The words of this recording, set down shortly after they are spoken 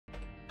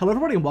Hello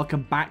everybody and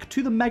welcome back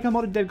to the Mega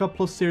Modded Dead God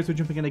Plus series. We're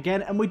jumping in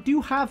again and we do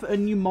have a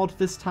new mod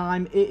this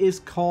time. It is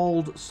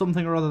called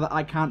something or other that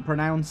I can't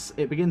pronounce.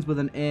 It begins with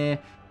an A.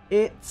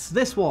 It's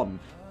this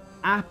one.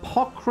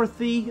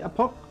 Apocrypha?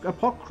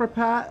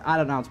 I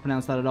don't know how to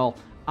pronounce that at all.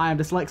 I am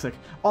dyslexic.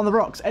 On the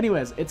rocks.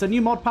 Anyways, it's a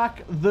new mod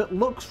pack that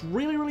looks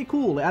really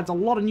cool. It adds a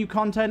lot of new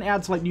content. It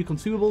adds like new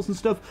consumables and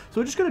stuff. So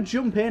we're just going to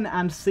jump in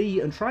and see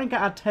and try and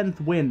get our 10th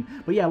win.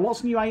 But yeah, lots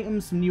of new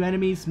items, some new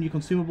enemies, some new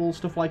consumables,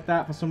 stuff like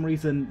that. For some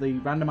reason, the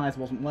randomizer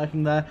wasn't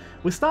working there.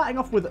 We're starting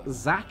off with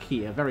Zach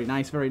here. Very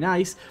nice, very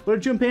nice. We're going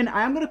to jump in.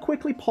 I am going to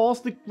quickly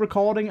pause the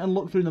recording and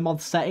look through the mod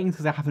settings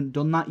because I haven't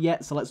done that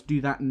yet. So let's do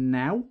that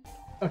now.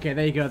 Okay,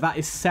 there you go. That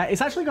is set. It's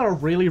actually got a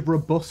really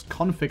robust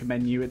config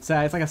menu. It's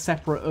like a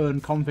separate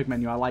own config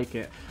menu. I like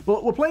it.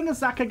 But we're playing as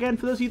Zach again.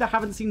 For those of you that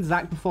haven't seen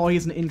Zach before,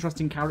 he's an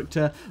interesting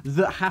character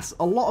that has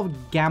a lot of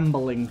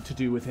gambling to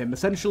do with him.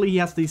 Essentially, he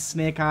has these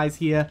snake eyes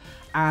here,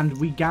 and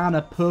we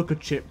garner poker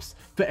chips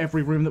for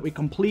every room that we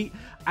complete.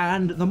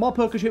 And the more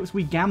poker chips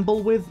we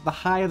gamble with, the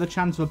higher the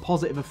chance of a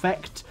positive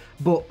effect,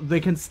 but they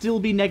can still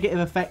be negative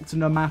effects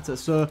no matter.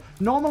 So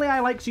normally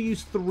I like to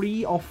use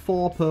 3 or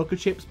 4 poker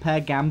chips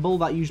per gamble.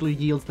 That usually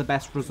yields the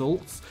best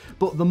results.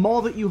 But the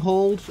more that you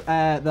hold,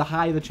 the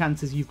higher the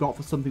chances you've got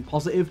for something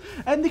positive.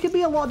 And there can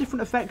be a lot of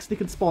different effects. They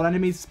can spawn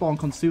enemies, spawn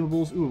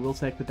consumables. Ooh, we'll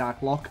take the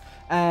Dark Lock.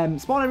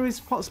 Spawn enemies,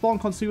 spawn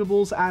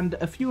consumables, and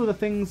a few other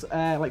things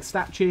like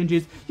stat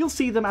changes. You'll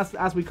see them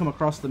as we come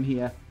across them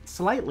here.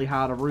 Slightly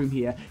harder room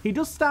here. He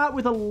does start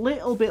with a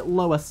little bit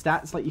lower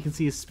stats, like you can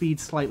see his speed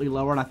slightly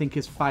lower, and I think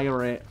his fire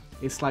rate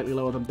is slightly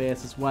lower than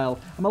base as well.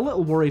 I'm a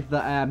little worried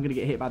that I'm going to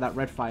get hit by that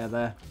red fire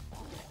there.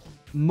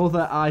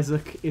 Mother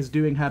Isaac is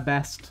doing her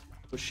best,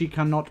 but she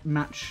cannot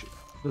match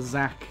the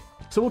Zach.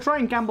 So we'll try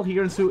and gamble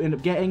here and see what we end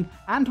up getting,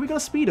 and we got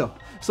a speed up.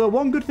 So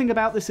one good thing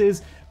about this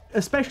is,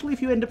 especially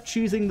if you end up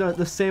choosing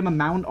the same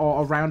amount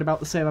or around about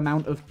the same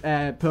amount of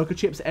poker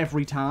chips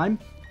every time,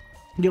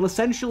 you'll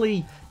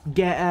essentially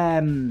get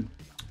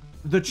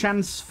the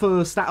chance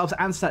for stat ups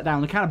and stat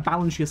down to kind of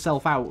balance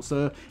yourself out.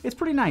 So it's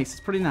pretty nice. It's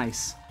pretty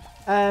nice.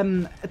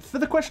 For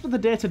the question of the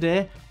day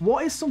today,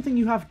 what is something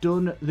you have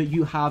done that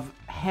you have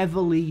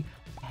heavily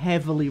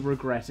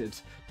regretted?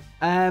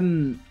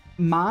 Mine's.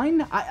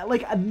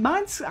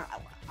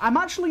 I'm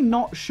actually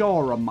not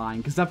sure on mine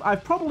because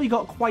I've probably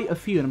got quite a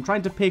few, and I'm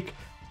trying to pick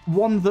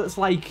one that's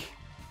like,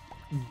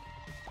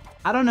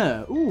 I don't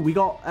know. Ooh, we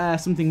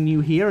got something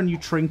new here, a new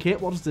trinket.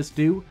 What does this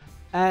do?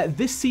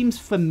 This seems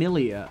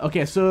familiar.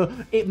 Okay, so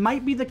it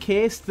might be the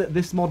case that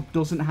this mod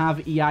doesn't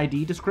have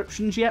EID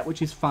descriptions yet,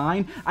 which is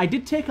fine. I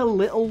did take a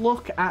little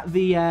look at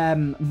the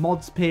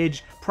mods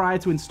page prior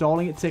to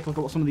installing it to take a look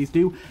at what some of these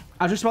do.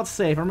 I was just about to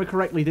say, if I remember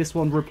correctly, this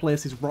one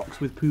replaces rocks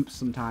with poops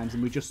sometimes,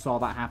 and we just saw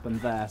that happen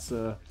there,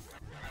 so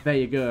there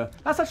you go.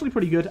 That's actually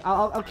pretty good.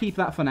 I'll keep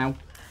that for now.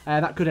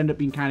 That could end up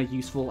being kind of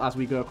useful as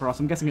we go across.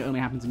 I'm guessing it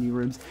only happens in new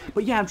rooms.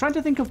 But yeah, I'm trying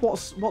to think of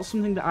what's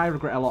something that I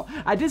regret a lot.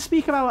 I did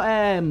speak about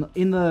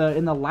in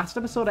the last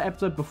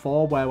episode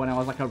before, where when I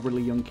was like a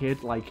really young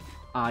kid, like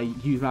I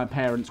used my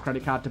parents'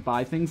 credit card to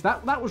buy things.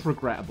 That was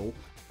regrettable,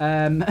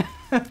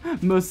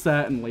 most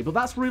certainly. But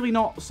that's really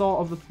not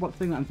sort of the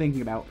thing that I'm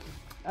thinking about.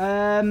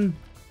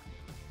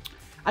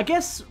 I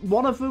guess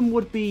one of them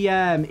would be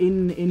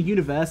in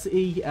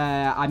university.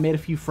 I made a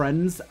few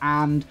friends,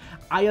 and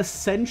I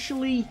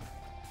essentially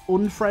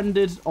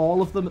unfriended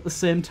all of them at the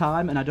same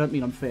time, and I don't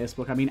mean on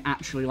Facebook, I mean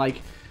actually,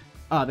 like,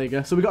 oh, there you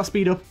go. So we got to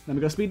speed up, then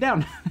we got to speed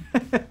down.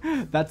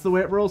 That's the way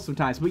it rolls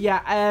sometimes. But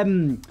yeah,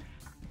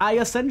 I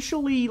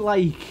essentially,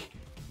 like,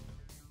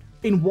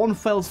 in one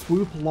fell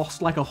swoop,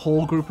 lost, like, a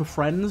whole group of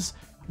friends.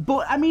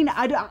 But, I mean,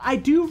 I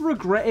do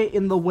regret it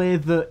in the way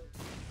that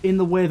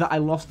I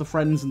lost the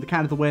friends and the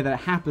kind of the way that it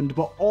happened,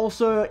 but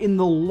also in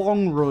the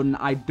long run,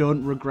 I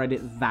don't regret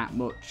it that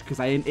much, because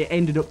it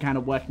ended up kind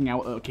of working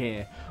out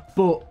okay.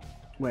 But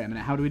wait a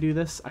minute, how do we do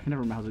this? I can never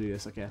remember how to do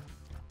this. Okay.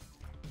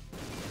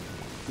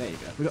 There you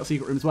go. We got a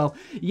secret room as well.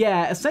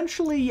 Yeah,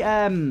 essentially,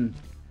 I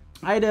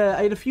had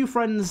a few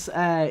friends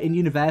in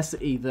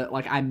university that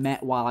like I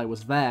met while I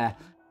was there,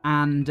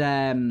 and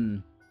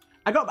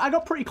I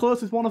got pretty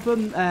close with one of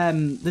them.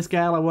 This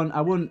girl, I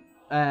won't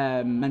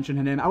mention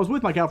her name. I was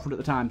with my girlfriend at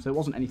the time, so it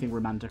wasn't anything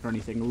romantic or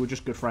anything. We were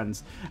just good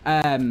friends.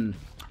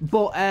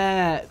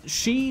 But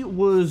she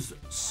was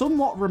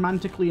somewhat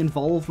romantically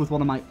involved with one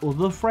of my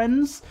other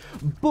friends,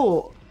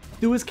 but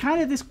there was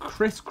kind of this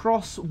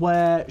crisscross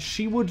where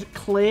she would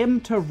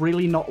claim to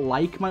really not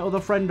like my other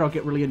friend or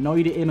get really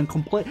annoyed at him and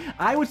complain.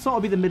 I would sort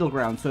of be the middle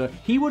ground, so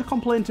he would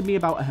complain to me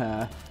about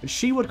her, and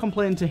she would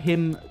complain to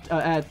him,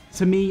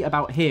 to me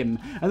about him,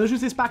 and there's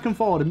just this back and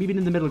forward, and me being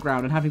in the middle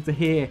ground and having to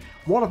hear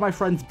one of my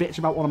friends bitch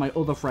about one of my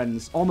other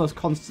friends almost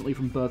constantly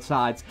from both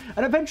sides,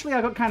 and eventually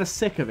I got kind of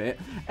sick of it,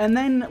 and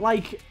then,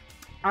 like,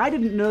 I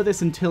didn't know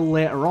this until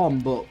later on,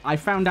 but I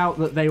found out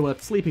that they were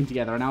sleeping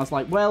together, and I was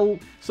like, well,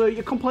 so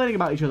you're complaining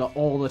about each other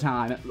all the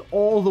time,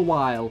 all the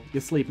while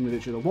you're sleeping with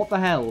each other. What the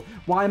hell?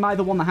 Why am I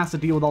the one that has to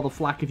deal with all the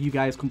flack of you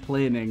guys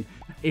complaining?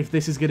 if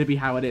this is going to be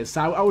how it is.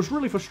 So I was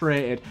really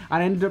frustrated.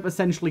 I ended up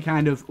essentially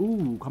kind of,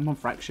 ooh, compound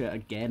fracture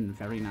again.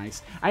 Very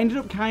nice. I ended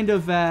up kind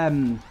of,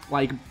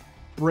 like,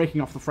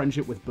 breaking off the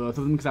friendship with both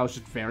of them because I was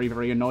just very,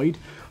 very annoyed.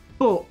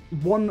 But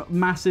one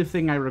massive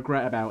thing I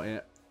regret about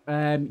it,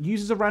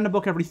 uses a random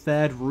book every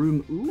third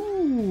room.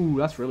 Ooh,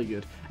 that's really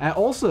good.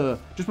 Also,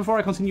 just before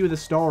I continue with the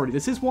story,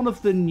 this is one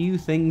of the new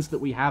things that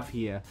we have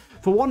here.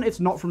 For one, it's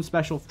not from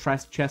special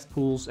chest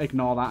pools.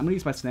 Ignore that. I'm going to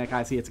use my snake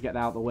eyes here to get that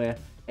out of the way.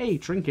 Hey,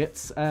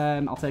 trinkets.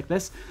 I'll take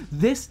this.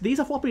 These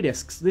are floppy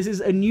disks. This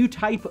is a new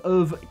type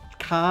of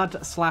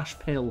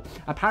card/pill.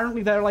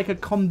 Apparently, they're like a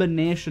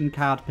combination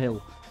card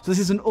pill. So this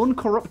is an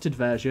uncorrupted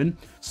version.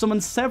 Summon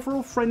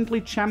several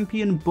friendly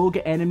champion bug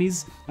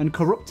enemies, and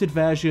corrupted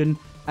version,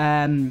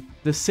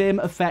 the same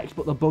effect,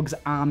 but the bugs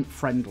aren't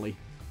friendly.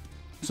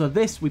 So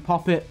this, we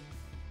pop it.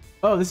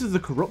 Oh, this is the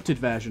corrupted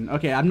version.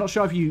 Okay, I'm not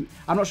sure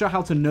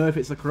how to know if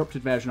it's the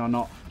corrupted version or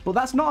not. But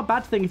that's not a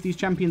bad thing if these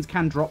champions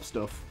can drop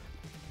stuff.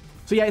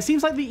 So yeah, it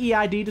seems like the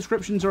EID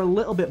descriptions are a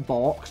little bit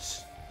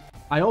balked.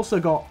 I also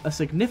got a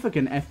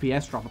significant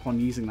FPS drop upon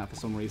using that for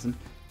some reason.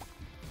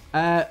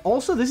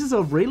 Also, this is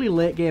a really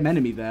late game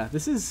enemy there.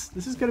 This is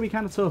going to be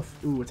kind of tough.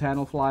 Ooh,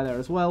 Eternal Fly there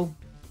as well.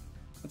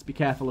 Let's be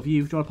careful of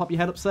you. Do you want to pop your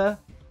head up, sir?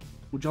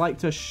 Would you like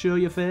to show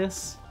your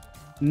face?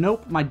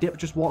 Nope, my dip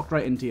just walked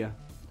right into you.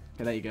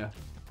 Okay, there you go.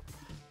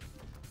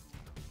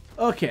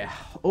 Okay.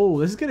 Oh,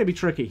 this is going to be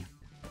tricky.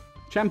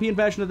 Champion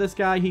version of this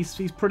guy, he's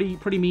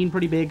pretty mean,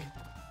 pretty big.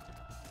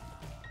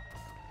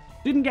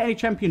 Didn't get any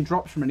champion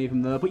drops from any of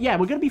them, though. But yeah,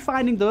 we're going to be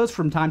finding those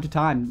from time to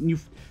time.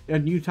 A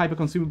new type of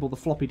consumable, the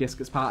floppy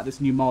disk, as part of this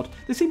new mod.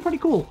 They seem pretty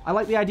cool. I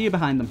like the idea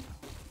behind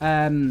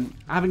them.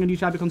 Having a new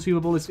type of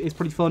consumable is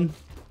pretty fun.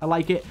 I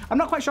like it. I'm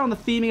not quite sure on the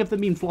theming of them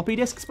being floppy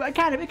disks, but it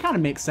kind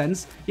of makes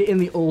sense. You're in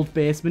the old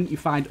basement, you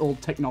find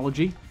old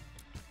technology.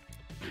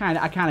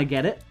 I kind of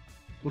get it.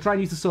 We'll try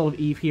and use the Soul of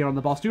Eve here on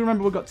the boss. Do you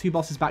remember we've got 2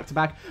 bosses back to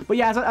back? But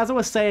yeah, as I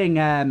was saying,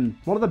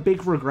 one of the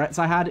big regrets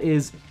I had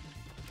is...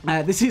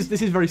 this is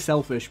very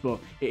selfish, but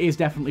it is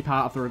definitely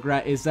part of the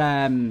regret, is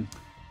one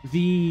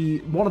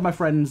of my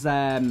friends...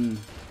 oh,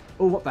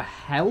 what the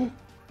hell?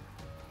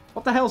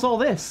 What the hell's all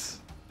this?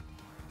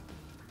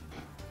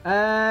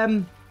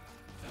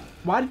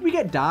 Why did we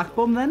get Dark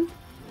Bum then?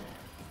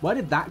 Where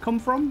did that come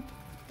from?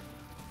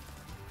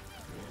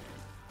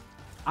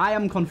 I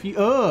am confused.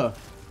 Oh,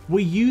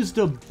 we used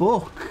a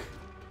book.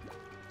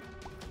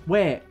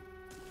 Wait.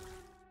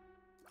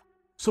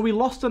 So we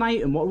lost an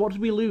item. What did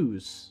we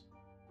lose?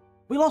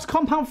 We lost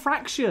Compound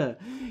Fracture.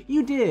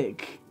 You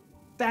dick.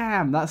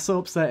 Damn, that's so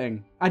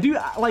upsetting.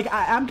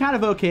 I'm kind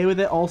of okay with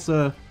it.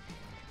 Also,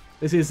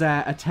 this is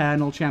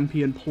Eternal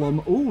Champion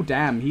Plum. Oh,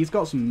 damn. He's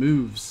got some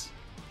moves.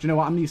 Do you know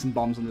what? I'm going to use some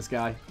bombs on this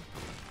guy.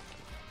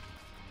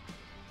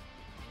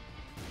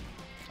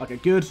 Okay,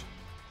 good.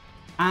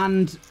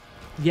 And,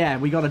 yeah,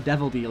 we got a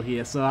devil deal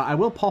here. So I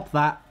will pop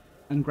that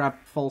and grab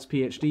false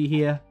PhD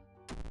here.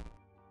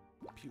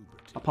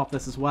 I'll pop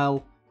this as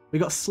well. We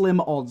got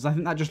slim odds. I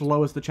think that just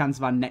lowers the chance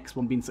of our next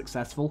one being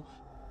successful.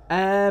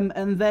 And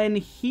then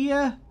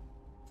here,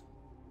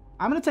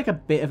 I'm going to take a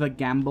bit of a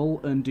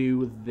gamble and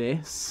do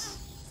this.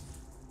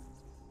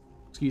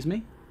 Excuse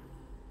me.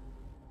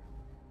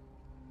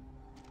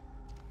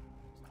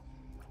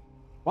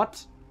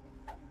 What?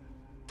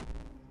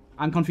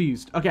 I'm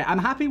confused. Okay, I'm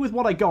happy with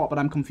what I got, but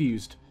I'm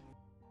confused.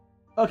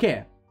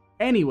 Okay.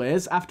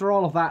 Anyways, after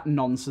all of that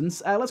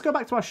nonsense, let's go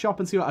back to our shop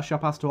and see what our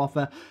shop has to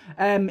offer.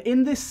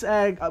 In this,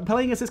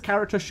 playing as this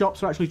character,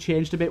 shops are actually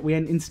changed a bit.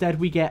 Instead,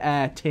 we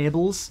get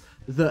tables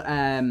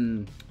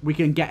that we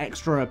can get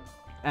extra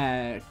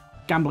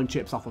gambling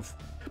chips off of.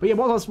 But yeah,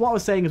 what I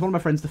was saying is one of my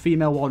friends, the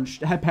female one,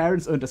 her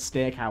parents owned a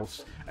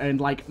steakhouse. And,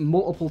 like,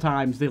 multiple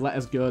times they let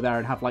us go there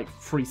and have, like,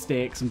 free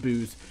steaks and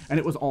booze. And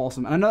it was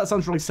awesome. And I know that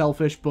sounds really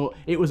selfish, but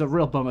it was a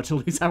real bummer to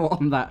lose out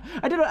on that.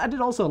 I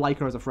did also like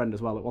her as a friend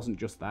as well. It wasn't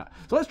just that.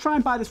 So let's try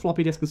and buy this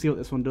floppy disk and see what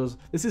this one does.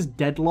 This is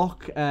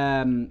Deadlock.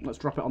 Let's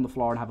drop it on the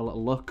floor and have a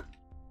little look.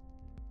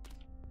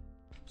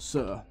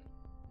 So.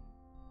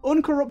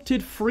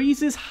 Uncorrupted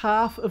freezes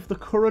half of the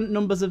current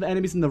numbers of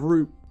enemies in the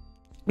room.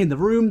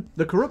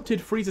 The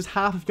corrupted freezes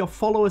half of your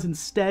followers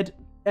instead.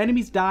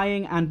 Enemies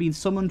dying and being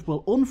summoned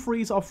will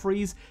unfreeze or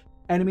freeze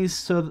enemies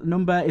so that the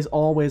number is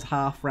always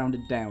half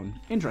rounded down.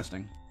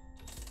 Interesting.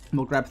 And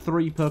we'll grab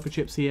 3 poker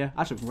chips here.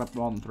 Actually, we can grab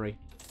more than 3.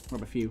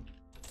 Grab a few.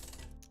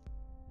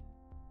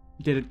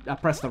 I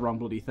pressed the wrong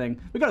bloody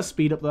thing. We got a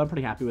speed up though. I'm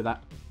pretty happy with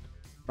that.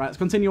 Right, let's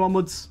continue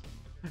onwards.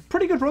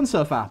 Pretty good run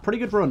so far. Pretty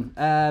good run.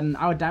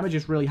 Our damage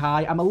is really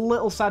high. I'm a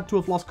little sad to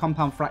have lost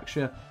Compound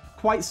Fracture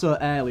quite so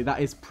early. That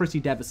is pretty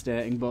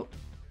devastating, but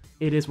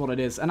it is what it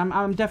is. And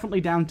I'm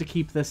definitely down to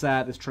keep this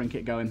this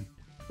trinket going.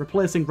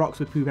 Replacing rocks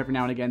with poop every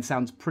now and again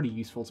sounds pretty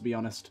useful, to be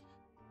honest.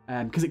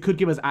 Because it could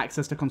give us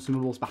access to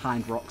consumables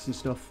behind rocks and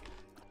stuff.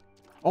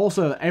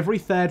 Also, every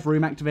 3rd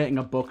room activating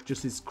a book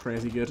just is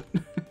crazy good.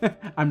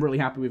 I'm really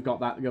happy we've got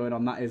that going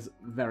on. That is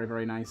very,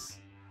 very nice.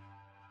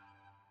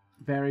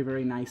 Very,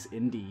 very nice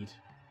indeed.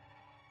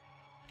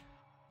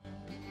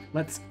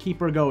 Let's keep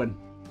her going.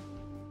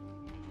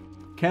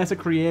 Curse of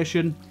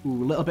Creation.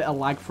 Ooh, a little bit of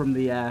lag from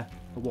the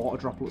water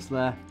droplets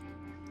there.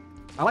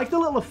 I like the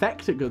little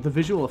effect it does, the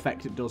visual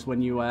effect it does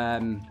when you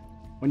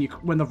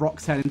when the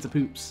rocks turn into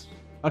poops.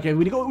 Okay,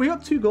 we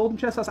got 2 golden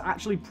chests. That's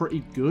actually pretty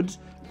good,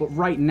 but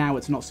right now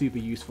it's not super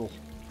useful.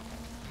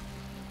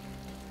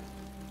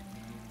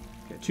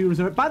 Get 2 rooms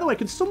in it. By the way,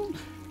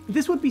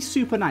 this would be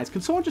super nice.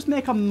 Can someone just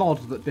make a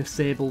mod that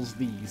disables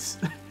these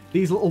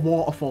these little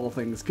waterfall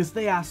things? Because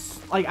they are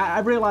like I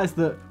realize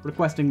that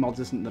requesting mods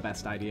isn't the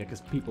best idea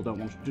because people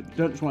don't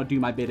just want to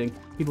do my bidding.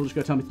 People just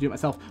go tell me to do it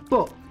myself,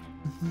 but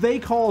they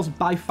cause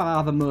by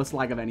far the most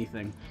lag of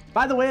anything.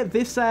 By the way,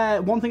 this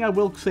one thing I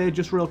will say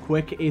just real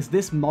quick is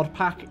this mod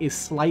pack is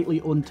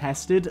slightly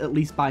untested, at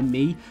least by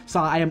me,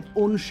 so I am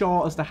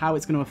unsure as to how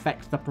it's going to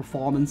affect the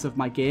performance of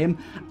my game.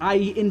 I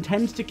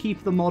intend to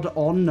keep the mod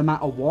on no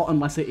matter what,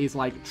 unless it is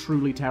like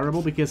truly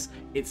terrible, because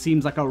it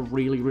seems like a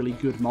really, really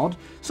good mod.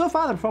 So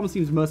far the performance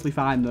seems mostly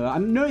fine though.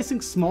 I'm noticing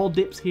small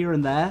dips here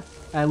and there,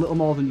 a little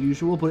more than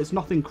usual, but it's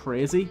nothing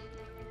crazy.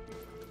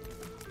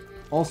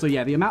 Also,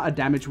 yeah, the amount of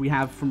damage we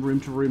have from room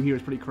to room here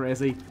is pretty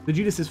crazy. The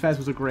Judas's Fez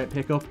was a great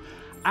pickup.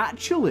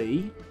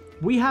 Actually,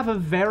 we have a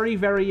very,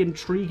 very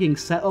intriguing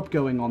setup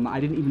going on that I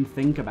didn't even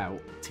think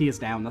about. Tears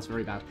down, that's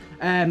very bad.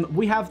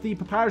 We have the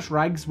Papyrus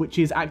Rags, which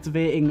is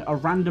activating a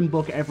random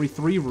book every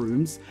 3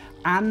 rooms,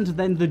 and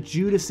then the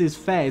Judas's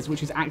Fez,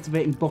 which is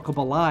activating Book of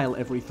Belial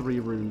every 3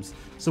 rooms.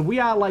 So we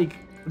are like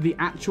the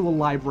actual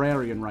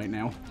librarian right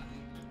now.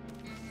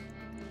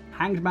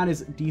 Hanged Man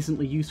is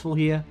decently useful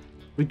here.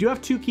 We do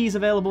have 2 keys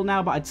available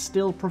now, but I'd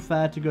still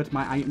prefer to go to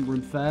my item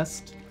room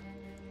first.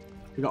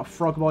 We got a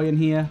frog boy in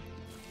here.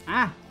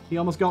 Ah, he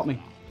almost got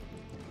me.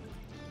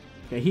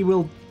 Okay, he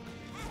will...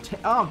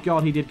 Oh,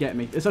 God, he did get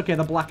me. It's okay,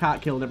 the black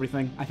heart killed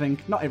everything, I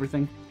think. Not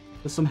everything.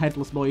 There's some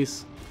headless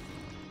boys.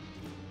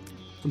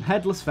 Some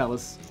headless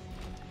fellas.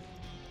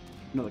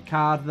 Another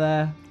card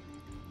there.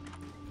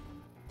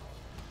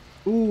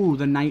 Ooh,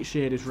 the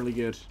Nightshade is really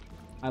good.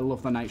 I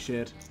love the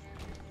Nightshade.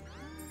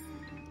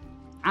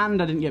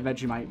 And I didn't get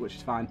Vegemite, which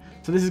is fine.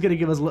 So this is going to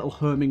give us little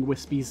herming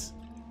wispies.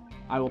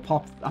 I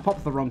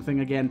popped the wrong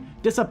thing again.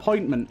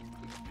 Disappointment.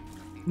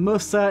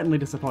 Most certainly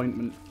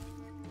disappointment.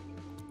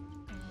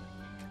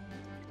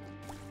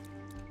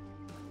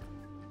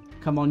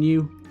 Come on,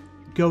 you.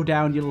 Go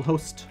down, you little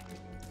host.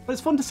 But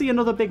it's fun to see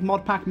another big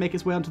mod pack make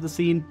its way onto the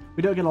scene.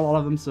 We don't get a lot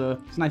of them,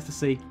 so it's nice to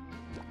see.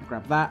 I'll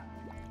grab that.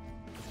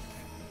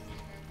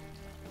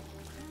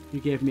 You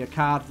gave me a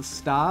card for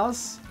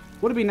stars.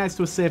 Would have been nice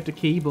to have saved a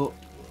key, but...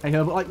 Hey,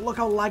 but like, look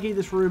how laggy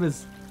this room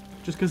is,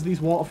 just because of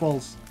these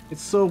waterfalls.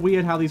 It's so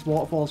weird how these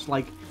waterfalls,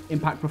 like,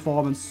 impact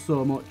performance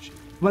so much.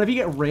 Whenever you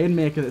get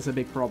Rainmaker, that's a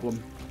big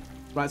problem.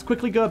 Right, let's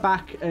quickly go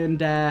back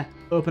and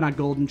open our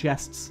golden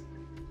chests.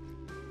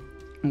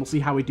 And we'll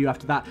see how we do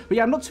after that. But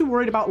yeah, I'm not too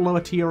worried about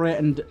lower tier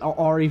rate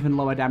or even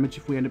lower damage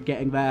if we end up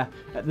getting there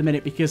at the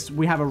minute, because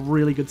we have a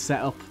really good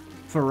setup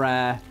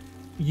for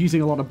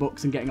using a lot of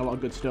books and getting a lot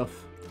of good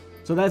stuff.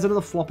 So there's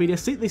another floppy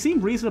disk. They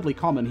seem reasonably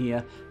common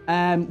here.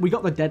 We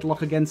got the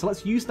deadlock again, so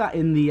let's use that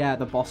in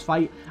the boss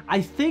fight.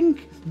 I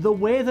think the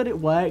way that it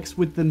works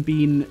with them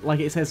being,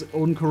 like it says,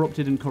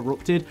 uncorrupted and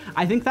corrupted,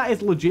 I think that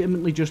is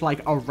legitimately just like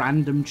a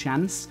random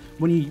chance.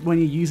 When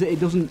you use it,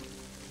 it doesn't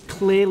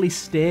clearly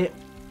state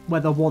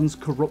whether one's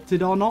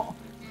corrupted or not,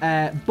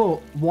 but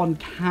one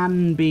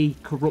can be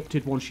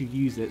corrupted once you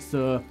use it.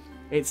 So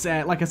it's,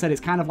 like I said, it's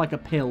kind of like a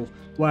pill,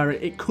 where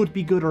it could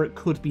be good or it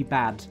could be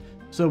bad.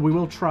 So we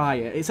will try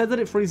it. It said that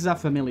it freezes our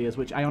familiars,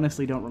 which I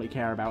honestly don't really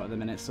care about at the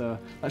minute. So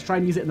let's try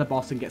and use it in the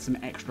boss and get some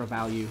extra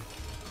value.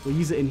 We'll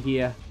use it in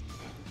here.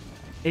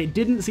 It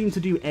didn't seem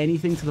to do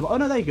anything to the... Oh,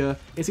 no, there you go.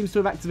 It seems to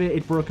have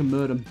activated Broken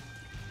Murdum.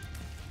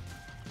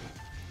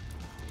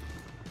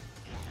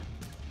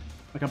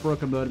 Like a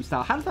Broken Murdum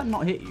style. How did that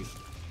not hit you?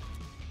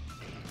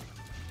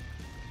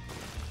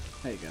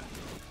 There you go.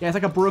 Yeah, it's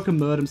like a Broken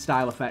Murdum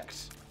style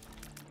effect.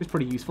 It's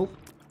pretty useful.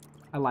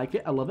 I like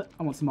it. I love it.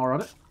 I want some more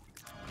of it.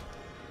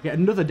 Get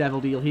another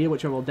devil deal here,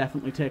 which I will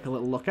definitely take a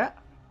little look at.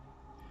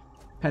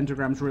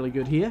 Pentagram's really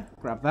good here.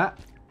 Grab that.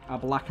 Our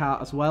black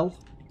heart as well.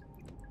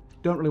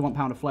 Don't really want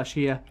pound of flesh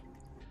here.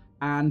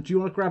 And do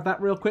you want to grab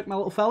that real quick, my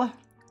little fella?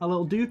 My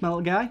little dude, my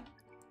little guy?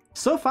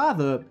 So far,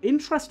 though,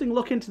 interesting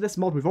look into this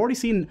mod. We've already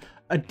seen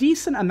a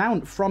decent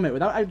amount from it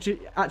without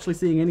actually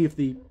seeing any of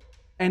the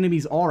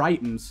enemies or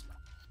items.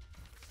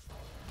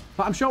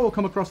 But I'm sure we'll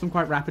come across them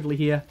quite rapidly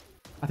here.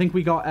 I think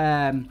we got...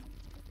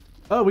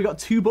 Oh, we got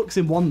 2 books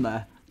in one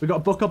there. We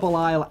got Book of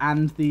Belial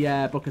and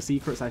the Book of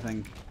Secrets, I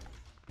think.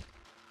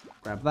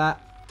 Grab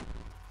that.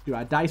 Do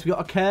our dice. We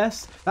got a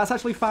curse. That's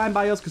actually fine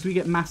by us because we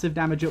get massive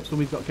damage ups when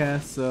we've got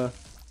curse, so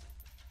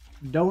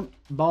don't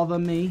bother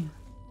me.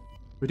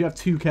 We do have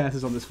 2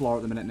 curses on this floor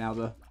at the minute now,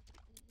 though.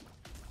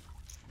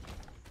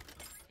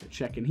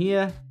 Check in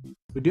here.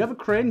 We do have a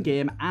crane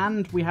game,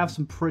 and we have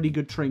some pretty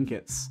good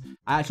trinkets.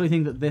 I actually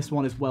think that this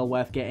one is well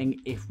worth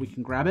getting if we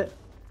can grab it.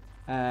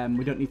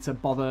 We don't need to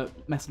bother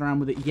messing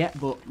around with it yet,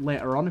 but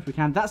later on if we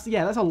can. That's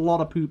a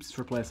lot of poops it's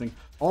replacing.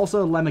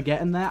 Also,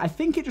 Lemageddon there. I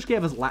think it just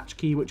gave us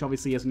Latchkey, which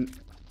obviously isn't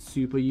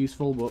super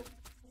useful, but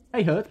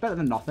hey ho, it's better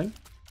than nothing.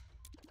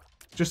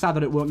 Just sad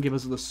that it won't give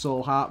us the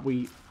soul heart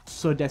we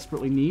so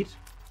desperately need.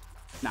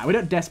 Nah, we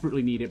don't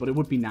desperately need it, but it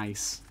would be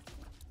nice.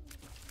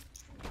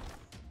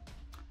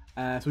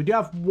 So we do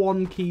have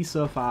one key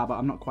so far, but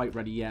I'm not quite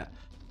ready yet.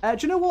 Do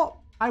you know what?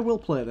 I will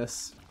play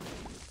this.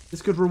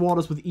 This could reward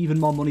us with even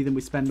more money than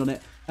we spend on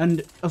it.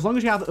 And as long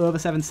as you have over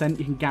 7 cents,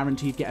 you can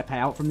guaranteed get a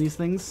payout from these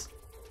things.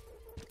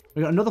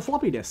 We got another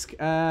floppy disk.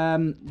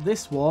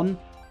 This one.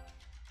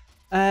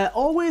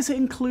 Always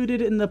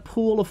included in the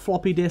pool of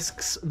floppy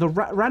disks. The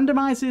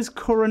randomizes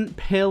current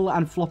pill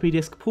and floppy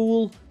disk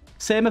pool.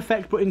 Same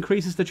effect, but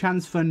increases the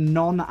chance for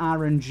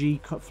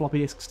non-RNG floppy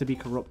disks to be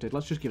corrupted.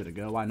 Let's just give it a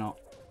go. Why not?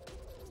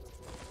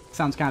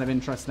 Sounds kind of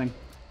interesting.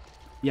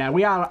 Yeah,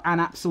 we are an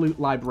absolute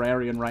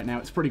librarian right now.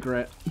 It's pretty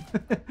great.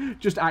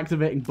 Just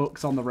activating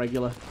books on the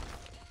regular.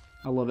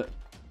 I love it.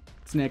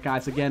 Snake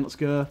Eyes again. Let's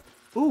go.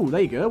 Ooh,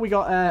 there you go. We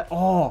got...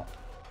 oh,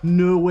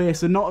 no way.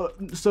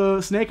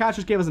 So Snake Eyes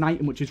just gave us an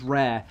item, which is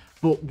rare.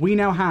 But we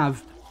now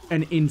have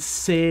an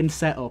insane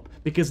setup.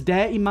 Because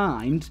Dirty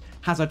Mind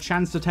has a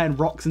chance to turn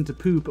rocks into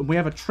poop. And we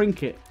have a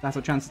trinket that's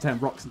a chance to turn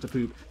rocks into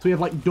poop. So we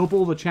have like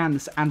double the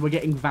chance. And we're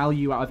getting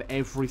value out of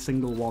every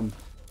single one.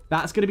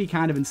 That's going to be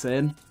kind of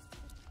insane.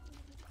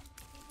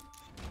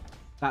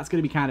 That's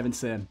going to be kind of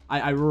insane.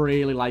 I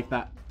really like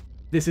that.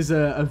 This is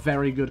a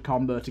very good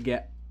combo to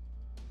get.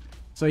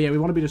 So yeah, we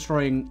want to be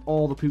destroying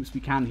all the poops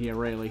we can here,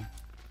 really.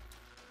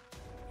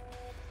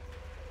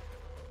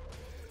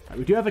 Right,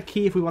 we do have a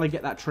key if we want to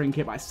get that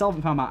trinket, but I still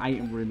haven't found my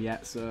item room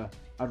yet, so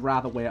I'd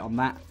rather wait on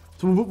that.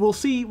 So we'll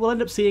see. We'll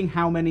end up seeing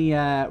how many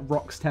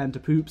rocks turn to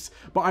poops.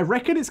 But I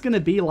reckon it's going to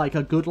be like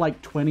a good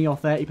like 20 or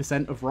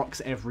 30% of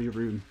rocks every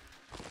room.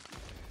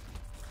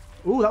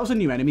 Ooh, that was a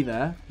new enemy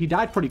there. He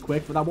died pretty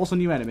quick, but that was a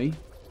new enemy.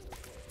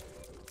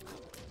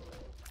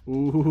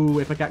 Ooh,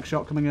 Ipecac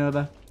shot coming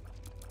over.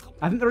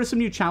 I think there is some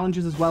new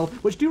challenges as well,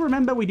 which do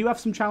remember we do have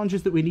some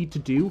challenges that we need to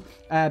do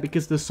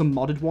because there's some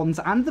modded ones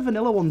and the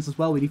vanilla ones as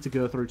well we need to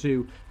go through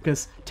too.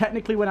 Because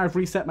technically when I've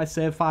reset my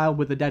save file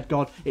with the Dead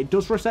God, it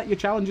does reset your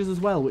challenges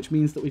as well, which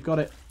means that we've got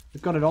it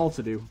all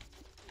to do.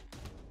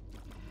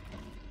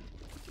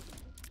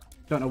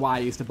 Don't know why I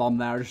used a bomb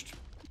there, I just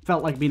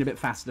felt like being a bit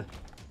faster.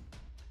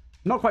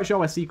 Not quite sure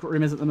where Secret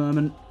Room is at the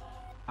moment.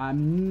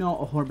 I'm not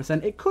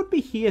 100%. It could be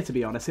here, to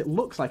be honest. It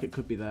looks like it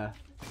could be there.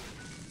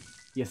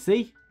 You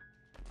see?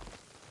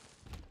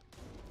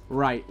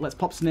 Right, let's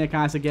pop Snake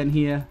Eyes again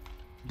here.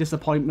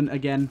 Disappointment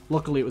again.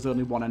 Luckily, it was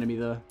only one enemy,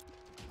 though.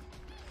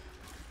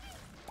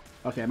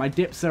 Okay, my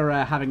dips are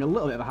having a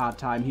little bit of a hard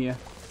time here.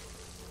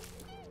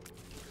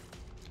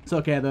 It's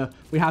okay, though.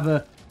 We have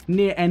a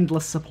near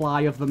endless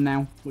supply of them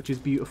now, which is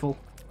beautiful.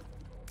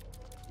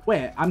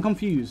 Wait, I'm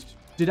confused.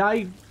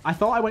 I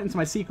thought I went into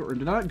my secret room.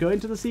 Did I not go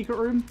into the secret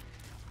room?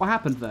 What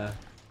happened there?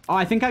 Oh,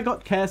 I think I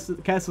got Curse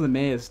of the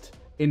Mazed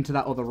into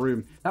that other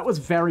room. That was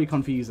very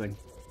confusing.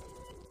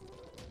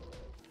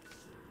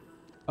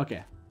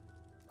 Okay.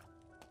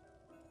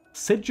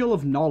 Sigil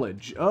of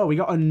Knowledge. Oh, we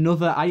got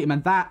another item.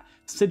 And that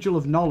Sigil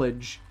of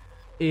Knowledge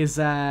is...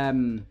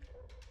 Can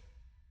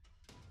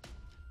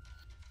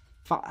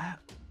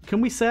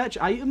we search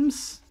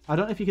items? I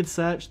don't know if you could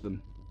search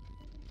them.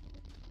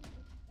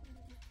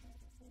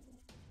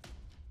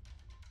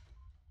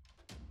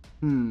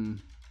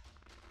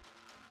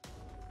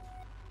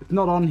 It's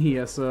not on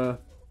here, so...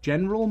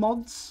 General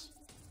mods?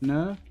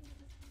 No?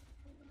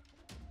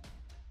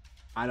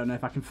 I don't know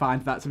if I can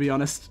find that, to be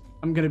honest.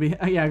 I'm gonna be...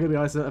 Yeah, I'm gonna be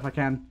honest if I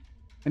can.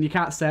 And you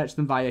can't search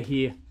them via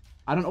here.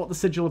 I don't know what the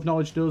Sigil of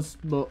Knowledge does,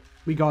 but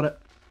we got it.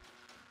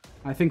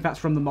 I think that's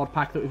from the mod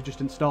pack that we've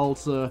just installed,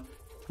 so...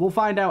 We'll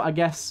find out, I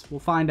guess. We'll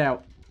find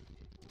out.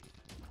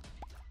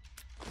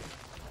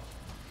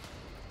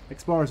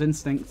 Explorer's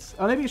Instincts.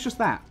 Oh, maybe it's just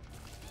that.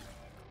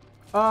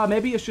 Oh,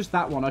 maybe it's just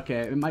that one.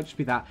 Okay, it might just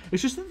be that.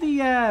 It's just that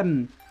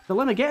the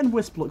Lemegeddon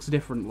Wisp looks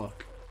different,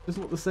 look.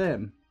 Doesn't look the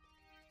same.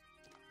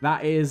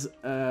 That is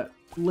a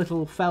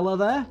little fella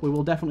there. We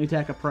will definitely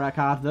take a prayer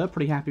card, though.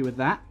 Pretty happy with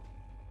that.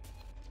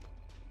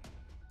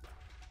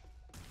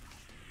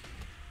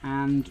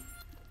 And...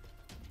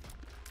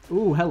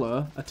 Ooh,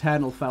 hello.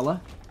 Eternal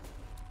fella.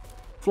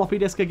 Floppy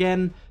disk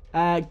again.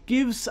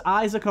 Gives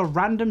Isaac a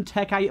random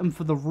tech item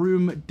for the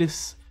room.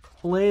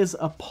 Displays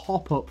a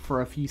pop-up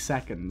for a few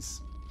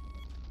seconds.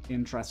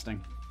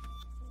 Interesting.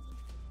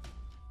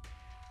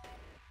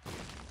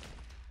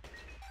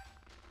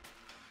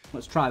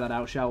 Let's try that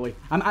out, shall we?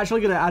 I'm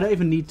actually gonna... I don't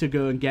even need to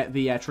go and get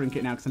the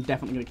trinket now, because I'm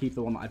definitely gonna keep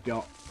the one that I've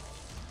got.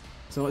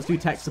 So let's do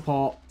tech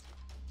support.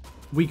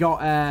 We got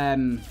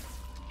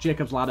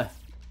Jacob's Ladder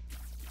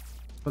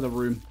for the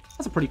room.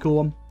 That's a pretty cool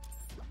one.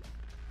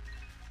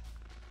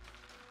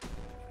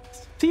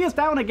 Tiers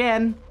down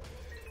again.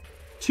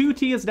 2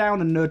 tiers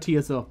down and no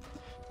tiers up.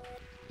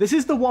 This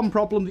is the one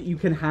problem that you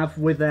can have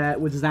with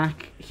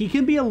Zach. He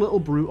can be a little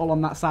brutal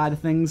on that side of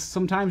things.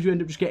 Sometimes you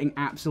end up just getting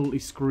absolutely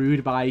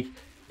screwed by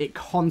it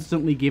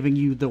constantly giving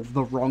you the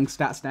wrong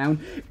stats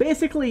down.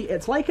 Basically,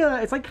 it's like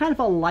kind of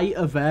a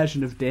lighter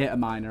version of Data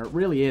Miner. It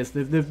really is.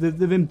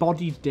 They've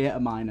embodied Data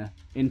Miner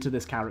into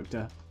this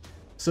character.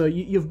 So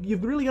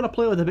you've really got to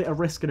play with a bit of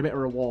risk and a bit of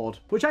reward,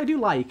 which I do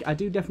like. I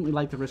do definitely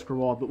like the risk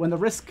reward, but when the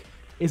risk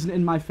isn't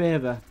in my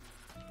favor,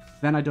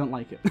 then I don't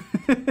like it.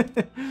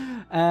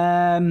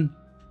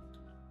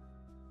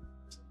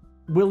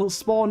 We'll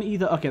spawn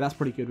either... Okay, that's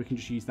pretty good. We can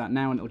just use that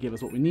now and it'll give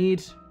us what we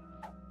need.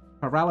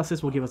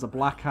 Paralysis will give us a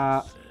black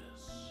heart.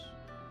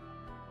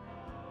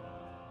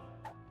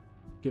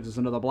 Gives us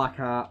another black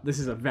heart. This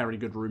is a very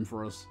good room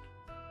for us.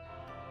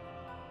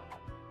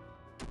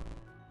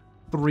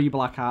 3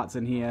 black hearts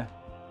in here.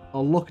 A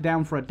look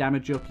down for a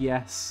damage up,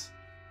 yes.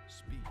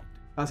 Speed.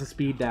 That's a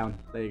speed down.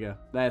 There you go.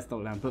 There's the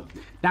look down. But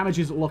damage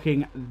is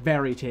looking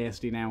very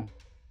tasty now.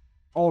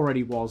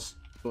 Already was,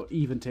 but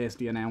even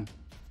tastier now.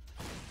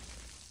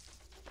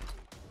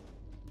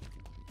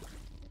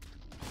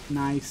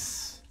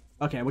 Nice.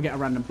 Okay, we'll get a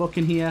random book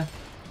in here.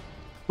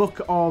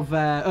 Book of...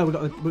 oh,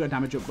 we got a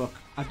damage up book.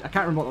 I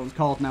can't remember what that was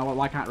called now.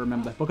 Why can't I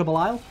remember? Book of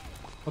Belial?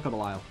 Book of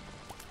Belial.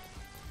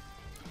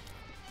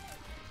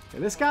 Okay,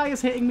 this guy is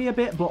hitting me a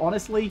bit, but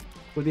honestly,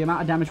 with the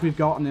amount of damage we've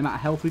got and the amount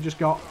of health we just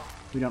got,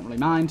 we don't really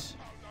mind.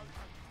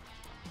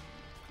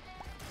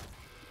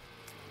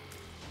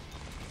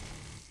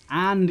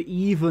 And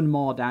even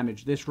more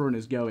damage. This run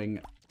is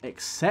going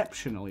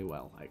exceptionally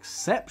well.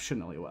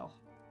 Exceptionally well.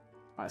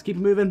 Alright, let's keep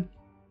it moving.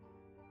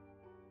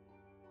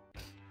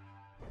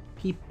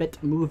 Keep it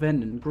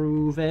moving and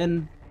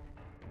grooving.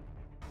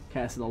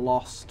 Curse of the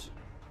Lost.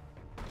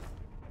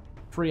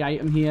 Free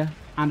item here.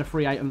 And a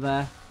free item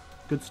there.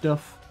 Good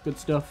stuff. Good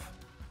stuff.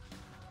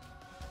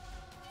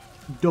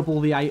 Double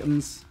the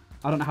items.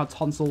 I don't know how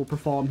Tonsil will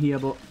perform here,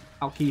 but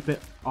I'll keep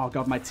it. Oh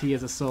god, my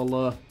tiers are so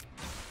low.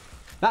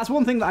 That's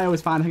one thing that I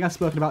always find. I think I've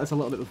spoken about this a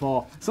little bit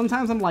before.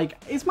 Sometimes I'm like,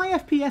 is my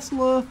FPS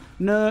low?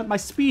 No, my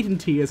speed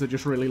and tiers are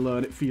just really low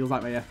and it feels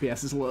like my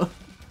FPS is low.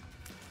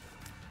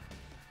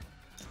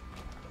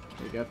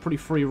 There you go. Pretty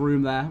free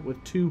room there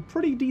with 2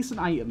 pretty decent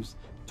items.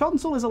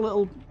 Tonsil is a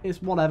little...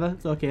 It's whatever.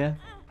 It's okay.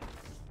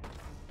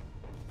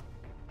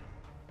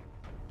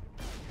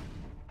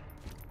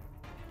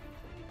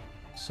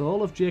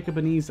 Soul of Jacob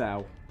and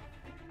Esau.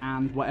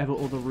 And whatever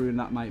other rune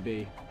that might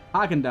be.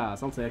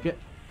 Hagen-Dazs, I'll take it.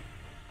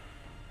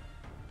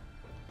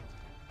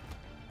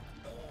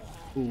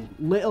 Ooh,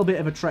 little bit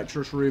of a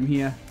treacherous room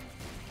here.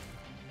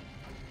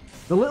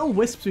 The little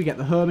wisps we get,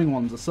 the homing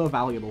ones, are so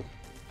valuable.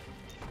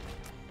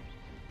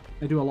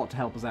 They do a lot to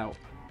help us out.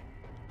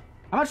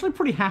 I'm actually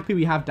pretty happy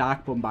we have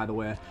Darkbum, by the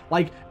way.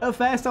 Like, at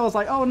first I was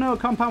like, oh no,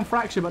 Compound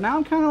Fracture, but now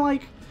I'm kind of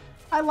like,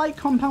 I like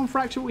Compound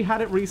Fracture. We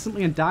had it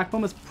recently, and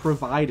Darkbum has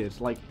provided.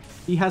 Like,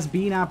 he has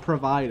been our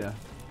provider.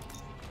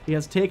 He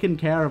has taken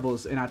care of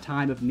us in our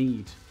time of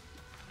need.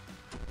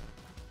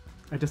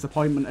 A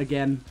disappointment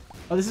again.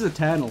 Oh, this is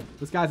Eternal.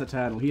 This guy's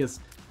Eternal. He is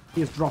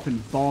dropping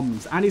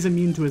bombs. And he's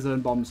immune to his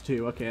own bombs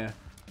too. Okay.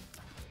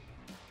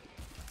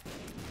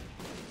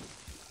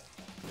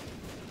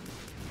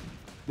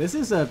 This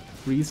is a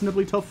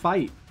reasonably tough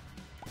fight.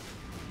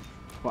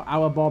 But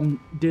our bomb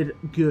did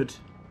good.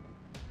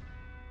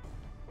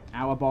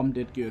 Our bomb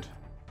did good.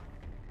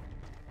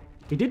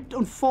 He did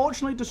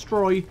unfortunately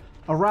destroy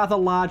a rather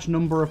large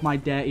number of my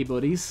dirty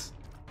buddies.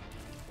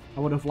 I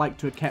would have liked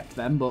to have kept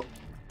them, but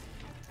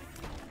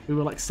we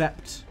will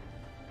accept.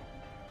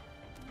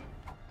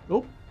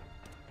 Oh.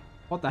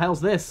 What the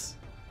hell's this?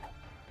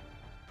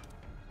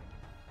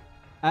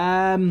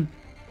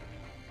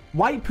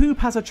 White poop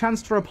has a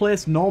chance to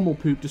replace normal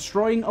poop.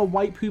 Destroying a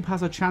white poop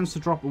has a chance to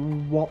drop...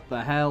 What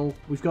the hell?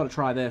 We've got to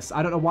try this.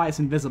 I don't know why it's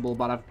invisible,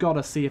 but I've got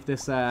to see if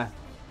this...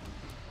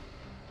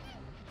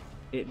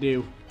 It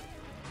do.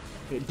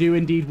 It do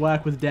indeed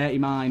work with Dirty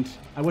Mind.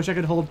 I wish I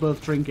could hold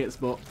both trinkets,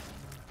 but...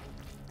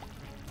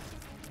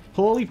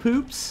 Holy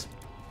poops.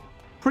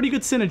 Pretty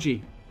good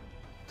synergy.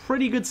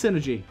 Pretty good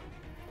synergy.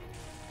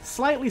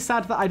 Slightly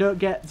sad that I don't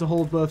get to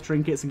hold both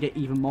trinkets and get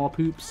even more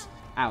poops.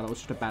 Ow, that was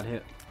just a bad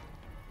hit.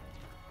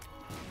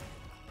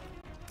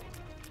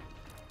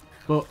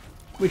 But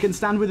we can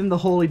stand within the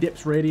Holy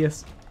Dips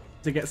radius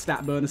to get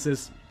stat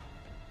bonuses.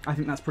 I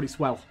think that's pretty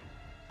swell.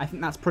 I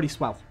think that's pretty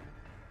swell.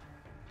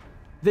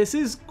 This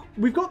is...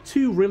 We've got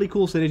 2 really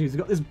cool synergies. We've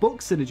got this book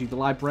synergy, the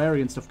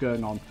librarian stuff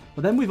going on.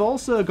 But then we've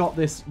also got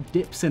this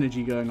dip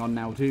synergy going on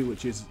now too,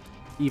 which is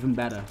even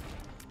better.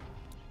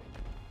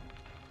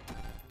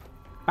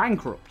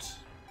 Bankrupt.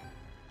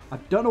 I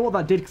don't know what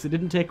that did because it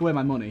didn't take away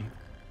my money.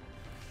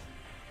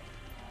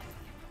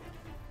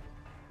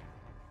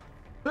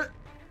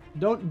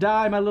 Don't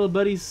die, my little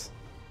buddies.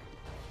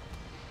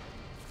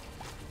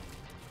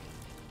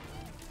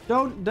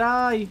 Don't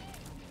die.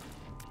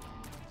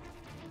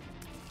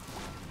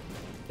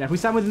 Yeah, if we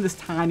stand within this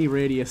tiny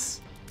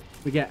radius,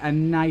 we get a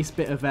nice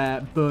bit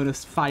of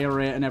bonus fire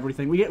rate and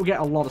everything. We get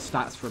a lot of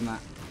stats from that.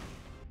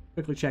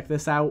 Quickly check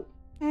this out.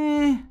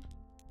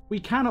 We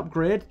can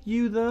upgrade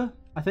you, though,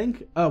 I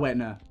think. Oh, wait,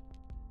 no.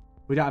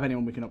 We don't have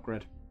anyone we can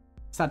upgrade.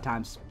 Sad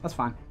times. That's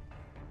fine.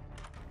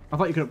 I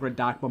thought you could upgrade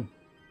Darkbum.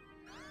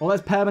 Well,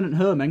 there's permanent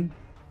homing.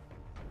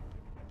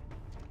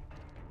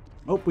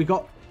 Oh, we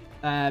got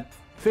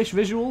fish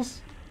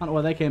visuals. I don't know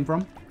where they came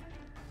from.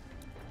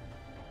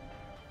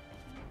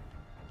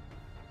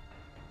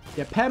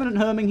 Yeah, permanent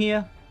herming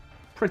here.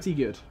 Pretty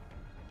good.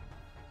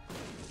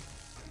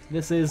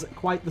 This is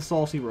quite the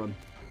saucy run.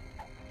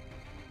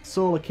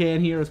 Solar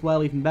cane here as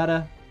well, even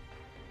better.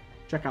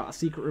 Check out a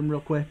secret room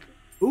real quick.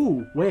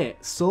 Ooh,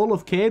 wait. Soul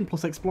of Cane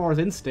plus Explorer's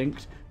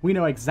Instinct. We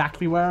know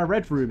exactly where our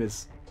red room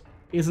is.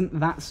 Isn't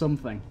that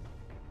something?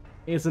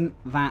 Isn't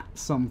that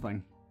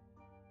something?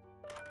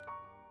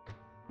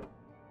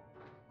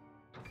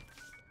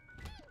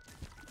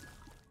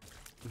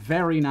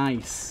 Very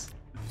nice.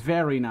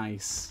 Very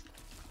nice.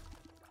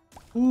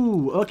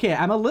 Ooh, okay.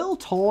 I'm a little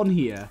torn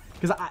here.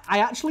 Because I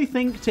actually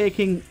think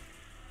taking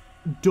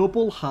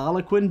double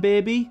Harlequin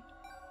Baby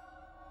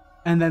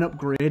and then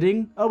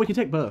upgrading... Oh, we can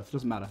take both.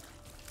 Doesn't matter.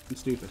 I'm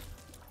stupid.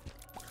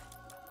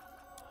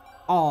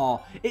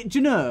 Oh, do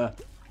you know,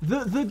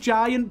 the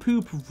giant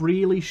poop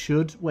really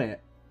should... Wait,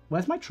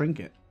 where's my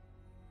trinket?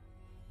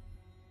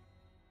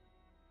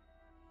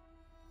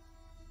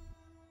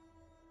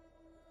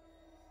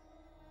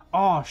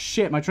 Oh,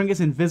 shit, my trinket's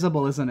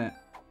invisible, isn't it?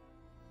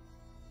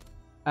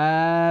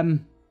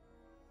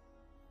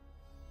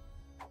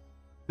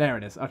 There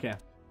it is, okay.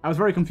 I was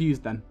very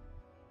confused then.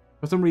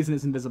 For some reason,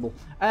 it's invisible.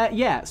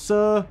 Yeah,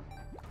 so...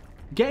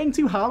 Getting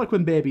 2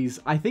 Harlequin babies,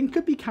 I think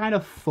could be kind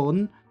of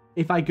fun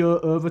if I go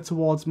over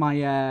towards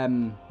my,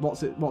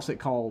 what's it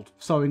called?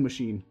 Sewing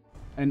machine.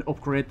 And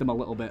upgrade them a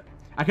little bit.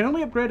 I can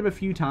only upgrade them a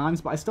few times,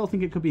 but I still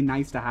think it could be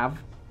nice to have.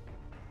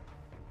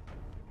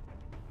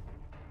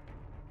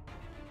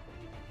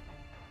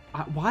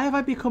 Why have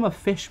I become a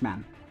fish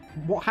man?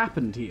 What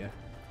happened here?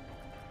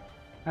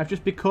 I've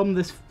just become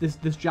this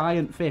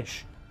giant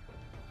fish.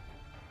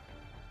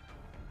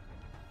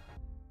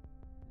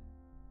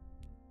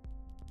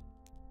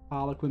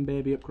 Harlequin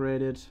baby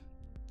upgraded.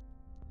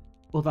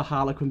 Other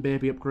Harlequin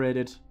baby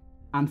upgraded.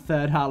 And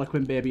 3rd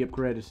Harlequin baby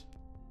upgraded.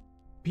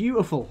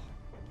 Beautiful.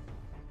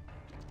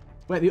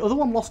 Wait, the other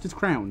one lost his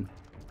crown.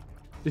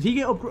 Did he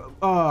get upgraded?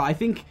 Oh, I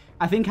think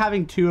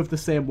having 2 of the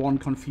same one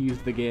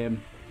confused the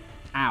game.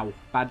 Ow.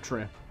 Bad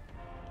trip.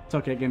 It's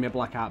okay, give me a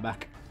black heart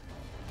back.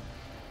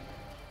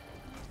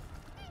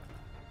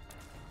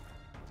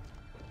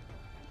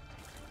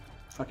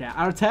 Okay,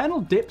 our eternal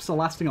dips are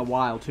lasting a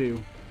while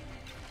too.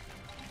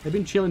 They've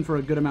been chilling for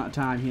a good amount of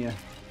time here.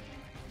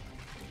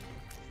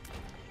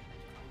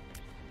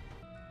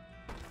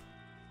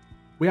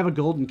 We have a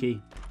golden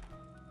key.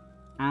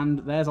 And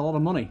there's a lot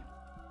of money.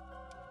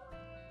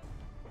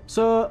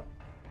 So,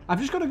 I've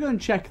just got to go and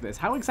check this.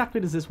 How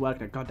exactly does this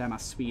work now? God damn, our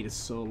speed is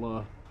so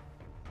low.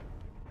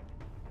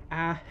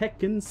 Our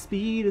heckin'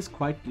 speed is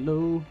quite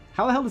low.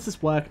 How the hell does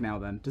this work now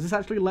then? Does this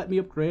actually let me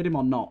upgrade him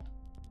or not?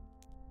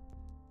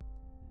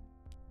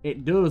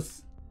 It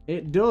does.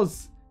 It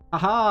does.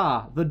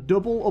 Aha! The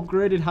double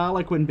upgraded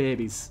Harlequin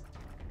babies.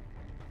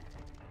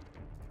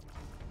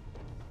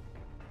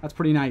 That's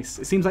pretty nice.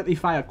 It seems like they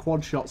fire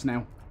quad shots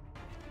now.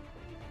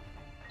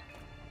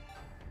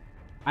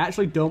 I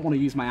actually don't want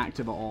to use my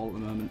active at all at the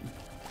moment.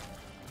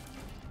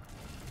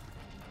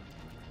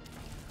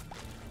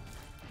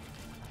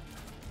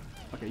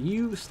 Okay,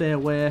 you stay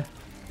away.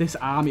 This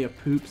army of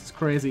poops is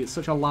crazy. It's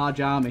such a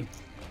large army.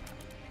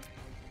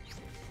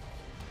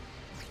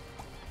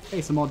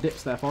 Hey, some more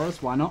dips there for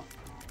us. Why not?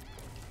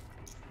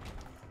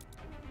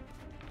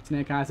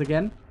 Snake eyes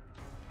again.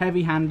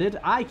 Heavy-handed.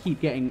 I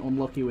keep getting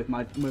unlucky with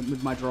my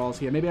draws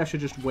here. Maybe I should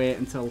just wait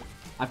until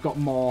I've got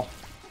more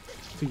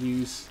to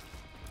use.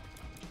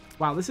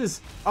 Wow, this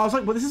is... I was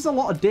like, well, this is a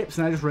lot of dips,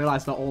 and I just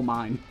realized they're all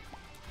mine.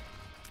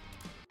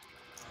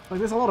 Like,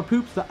 there's a lot of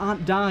poops that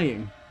aren't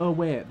dying. Oh,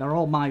 wait, they're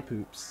all my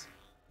poops.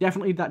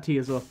 Definitely need that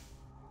tears up.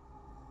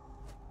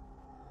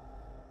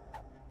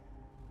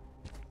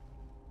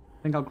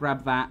 I think I'll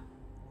grab that.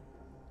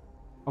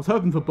 I was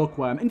hoping for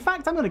bookworm. In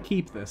fact, I'm going to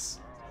keep this.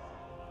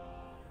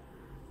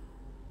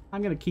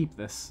 I'm going to keep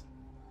this.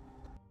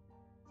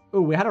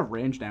 Oh, we had a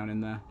range down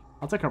in there.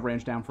 I'll take a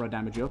range down for a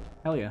damage up.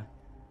 Hell yeah.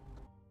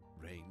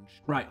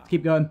 Right,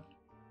 keep going.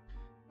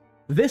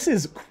 This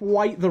is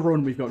quite the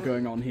run we've got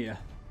going on here.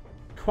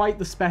 Quite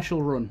the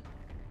special run.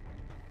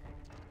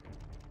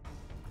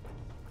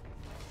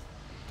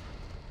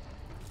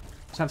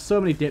 Just have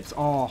so many dips.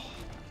 Oh,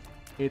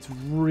 it's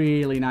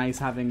really nice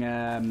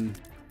having,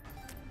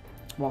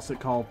 what's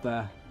it called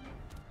there?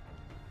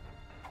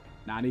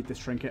 Nah, I need this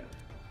trinket.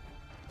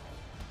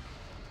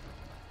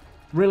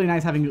 Really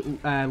nice having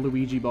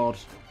Luigi board.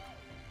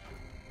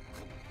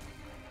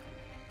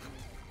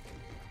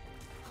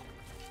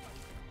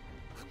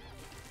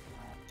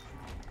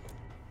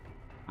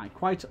 I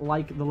quite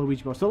like the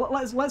Luigi board. So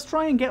let's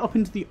try and get up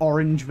into the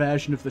orange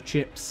version of the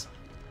chips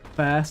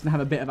first and have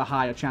a bit of a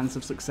higher chance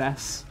of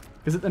success.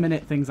 Because at the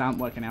minute, things aren't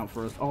working out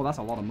for us. Oh, that's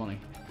a lot of money.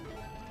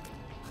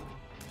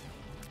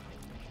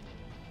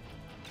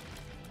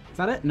 Is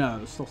that it? No,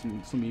 there's still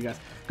some of you guys.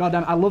 God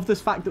damn, I love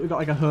this fact that we've got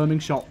like a homing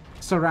shot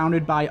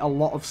surrounded by a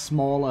lot of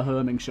smaller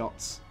homing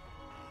shots.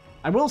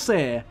 I will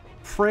say,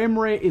 frame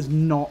rate is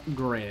not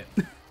great.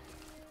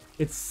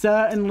 It's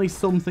certainly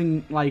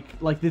something like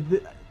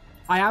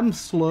I am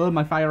slow,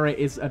 my fire rate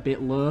is a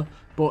bit low,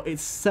 but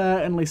it's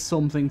certainly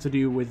something to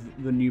do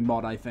with the new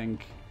mod, I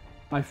think.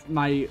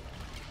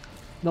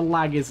 The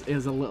lag is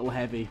a little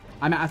heavy.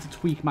 I might have to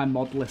tweak my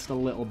mod list a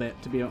little bit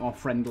to be more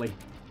friendly.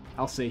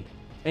 I'll see.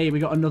 Hey, we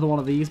got another one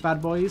of these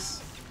bad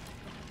boys.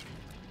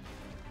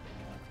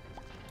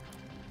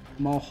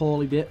 More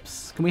holy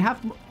dips. Can we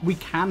have... We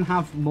can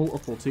have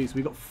multiple too, so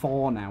we've got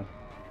 4 now.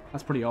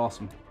 That's pretty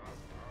awesome.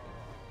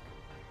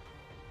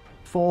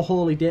 4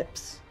 holy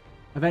dips.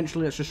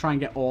 Eventually, let's just try and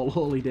get all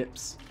holy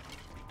dips.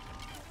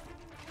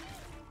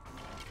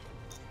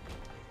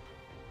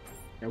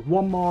 Okay,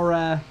 one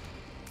more,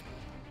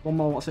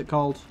 what's it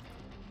called?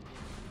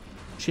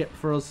 Chip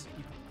for us.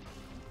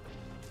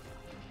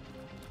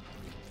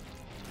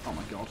 Oh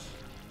my god.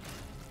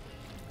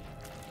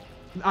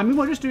 I mean,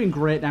 we're just doing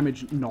great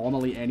damage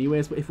normally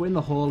anyways, but if we're in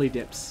the holy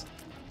dips,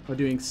 we're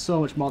doing so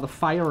much more. The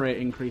fire rate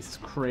increase is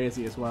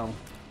crazy as well.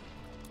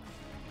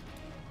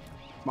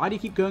 Why do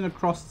you keep going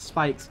across the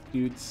spikes,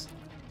 dudes?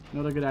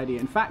 Not a good idea.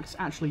 In fact,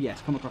 actually,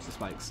 yes, come across the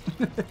spikes.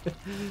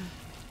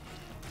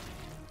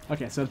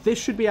 Okay, so this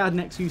should be our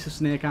next use of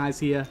Snake Eyes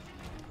here.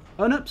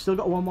 Oh, no, still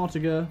got 1 more to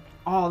go.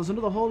 Oh, there's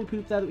another holy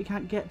poop there that we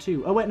can't get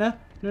to. Oh, wait, no.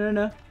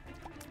 No.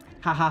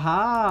 Ha ha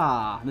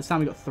ha. This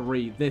time we got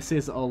 3. This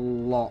is a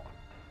lot.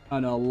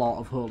 And a lot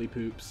of holy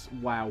poops.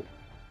 Wow.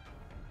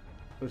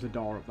 There's a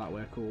door up that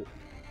way. Cool.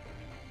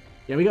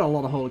 Yeah, we got a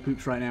lot of holy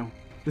poops right now.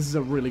 This is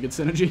a really good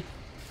synergy.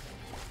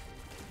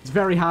 It's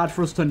very hard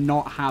for us to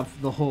not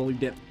have the holy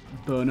dip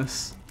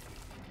bonus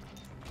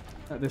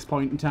at this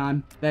point in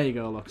time. There you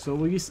go, look. So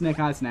we'll use Snake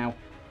Eyes now.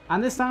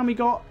 And this time we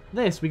got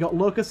this. We got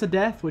Locust of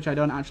Death, which I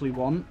don't actually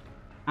want.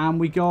 And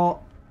we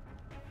got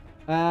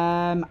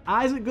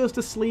Isaac Goes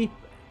to Sleep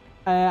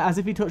as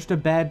if he touched a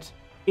bed.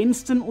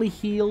 Instantly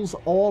heals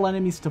all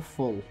enemies to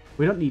full.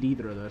 We don't need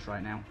either of those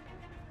right now.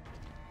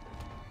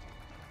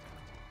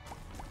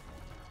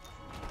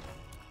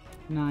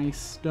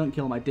 Nice. Don't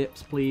kill my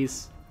dips,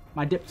 please.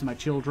 My dips are my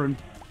children.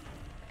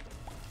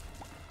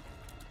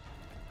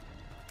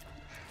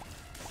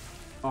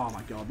 Oh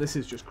my god, this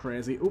is just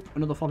crazy. Oop,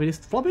 another floppy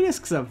disk. Floppy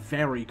disks are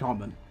very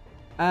common.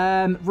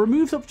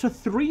 Removes up to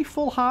 3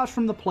 full hearts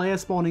from the player,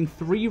 spawning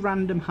 3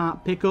 random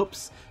heart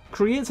pickups.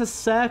 Creates a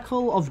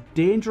circle of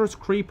dangerous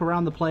creep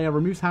around the player.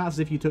 Removes hearts as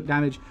if you took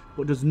damage,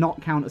 but does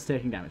not count as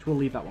taking damage. We'll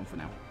leave that one for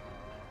now.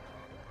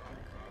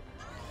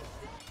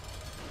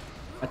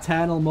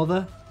 Eternal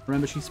Mother.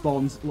 Remember, she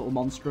spawns little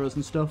monsters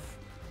and stuff.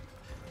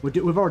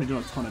 We've already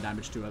done a ton of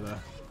damage to her, though.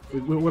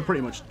 We're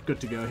pretty much good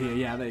to go here.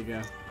 Yeah, there you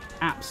go.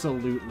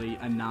 Absolutely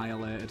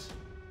annihilated.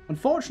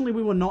 Unfortunately,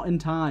 we were not in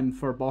time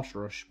for a boss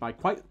rush by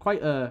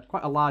quite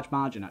a large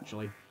margin,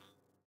 actually.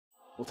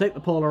 We'll take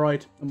the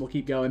Polaroid and we'll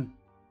keep going.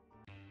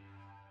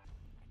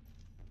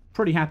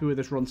 Pretty happy with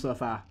this run so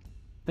far.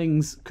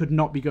 Things could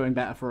not be going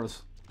better for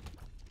us.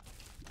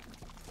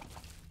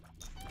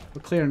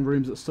 We're clearing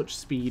rooms at such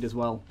speed as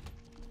well.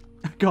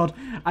 God,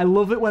 I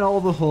love it when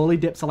all the holy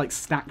dips are like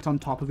stacked on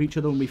top of each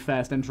other when we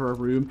first enter a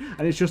room.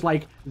 And it's just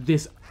like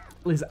this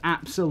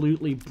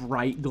absolutely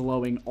bright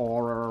glowing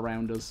aura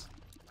around us.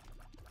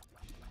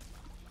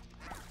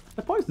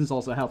 The poison's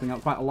also helping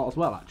out quite a lot as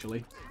well,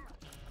 actually.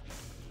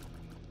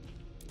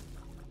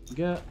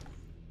 Go.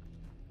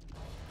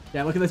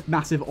 Yeah, look at this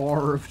massive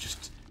aura of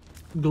just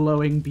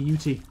glowing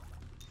beauty.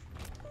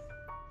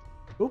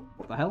 Oh,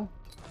 what the hell?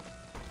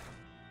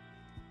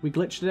 We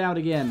glitched it out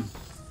again.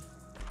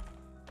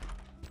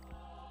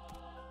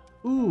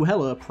 Ooh,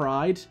 hello,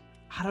 Pride.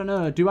 I don't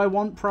know. Do I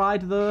want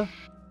Pride, though?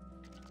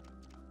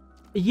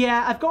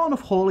 Yeah, I've got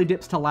enough holy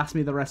dips to last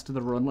me the rest of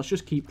the run. Let's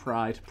just keep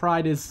Pride.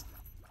 Pride is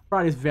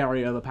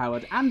very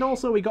overpowered. And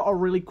also, we got a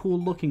really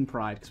cool-looking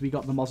Pride, because we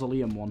got the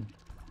Mausoleum one.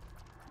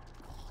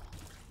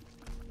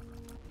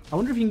 I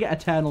wonder if you can get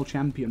Eternal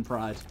Champion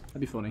Pride.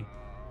 That'd be funny.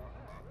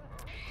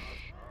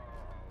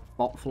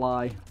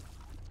 Botfly.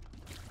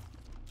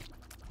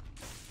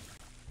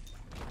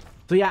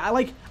 So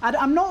yeah,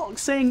 I'm not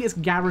saying it's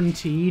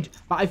guaranteed,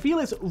 but I feel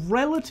it's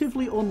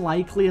relatively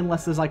unlikely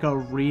unless there's like a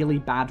really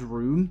bad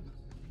room.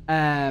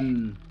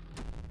 Damage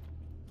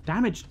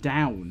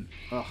down.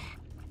 Ugh.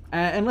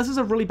 Unless there's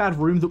a really bad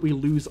room that we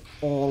lose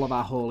all of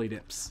our holy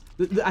dips.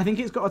 I think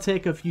it's got to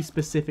take a few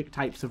specific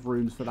types of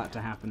rooms for that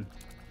to happen.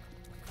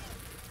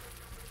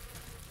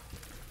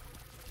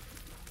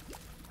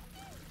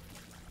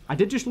 I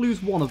did just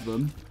lose one of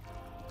them,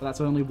 but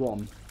that's only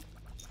one.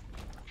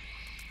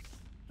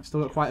 I've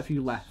still got quite a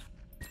few left.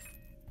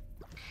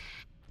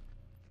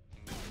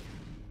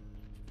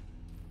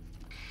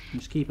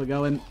 Just keep her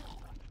going.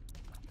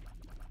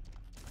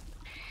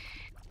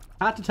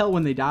 Hard to tell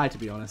when they die, to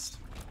be honest.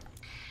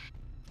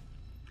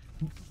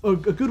 A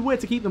good way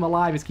to keep them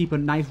alive is keep a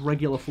nice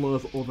regular flow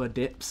of other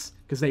dips,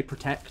 because they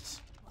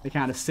protect. They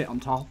kind of sit on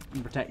top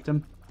and protect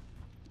them.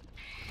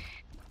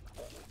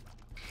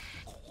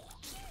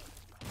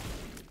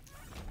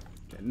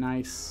 Okay,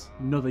 nice.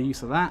 Another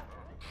use of that.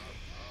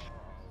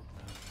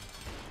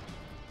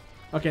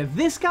 Okay,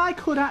 this guy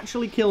could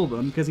actually kill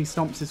them because he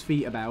stomps his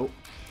feet about,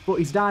 but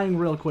he's dying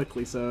real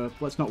quickly, so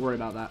let's not worry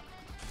about that.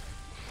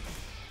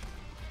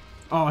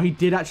 Oh, he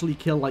did actually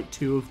kill like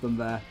 2 of them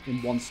there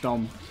in one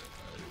stomp.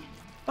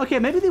 Okay,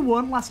 maybe they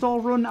won't last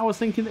all run. I was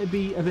thinking it'd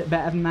be a bit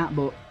better than that,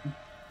 but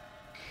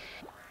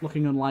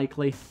Looking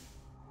unlikely.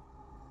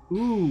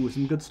 Ooh,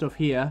 some good stuff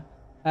here.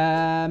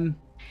 I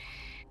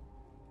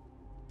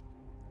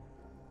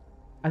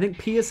think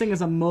piercing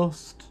is a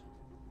must.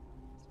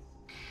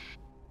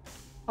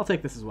 I'll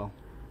take this as well.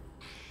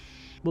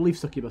 We'll leave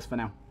succubus for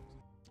now.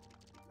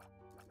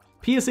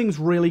 Piercing's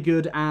really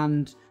good,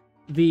 and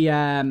the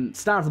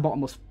Star of the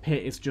Bottomless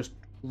Pit is just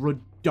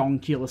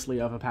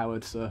redonkulously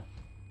overpowered, so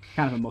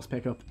kind of a must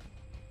pick up.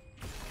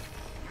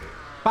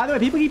 By the way,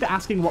 people keep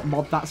asking what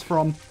mod that's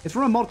from. It's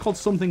from a mod called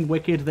Something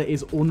Wicked that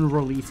is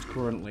unreleased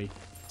currently.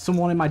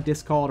 Someone in my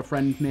Discord, a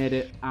friend, made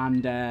it,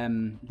 and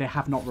they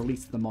have not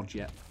released the mod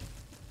yet.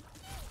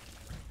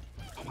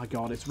 Oh my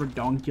god, it's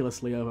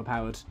redonkulously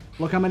overpowered.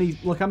 Look how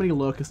many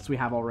locusts we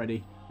have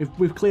already.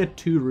 We've cleared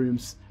 2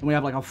 rooms, and we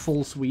have like a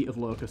full suite of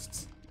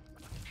locusts.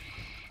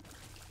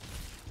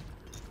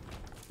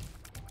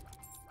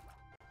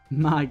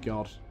 My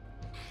god.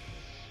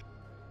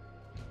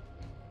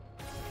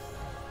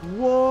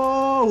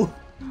 Whoa!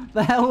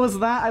 The hell was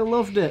that? I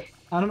loved it.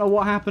 I don't know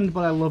what happened,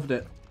 but I loved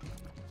it.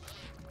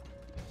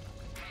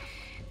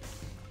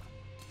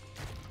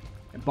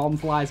 Bomb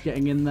flies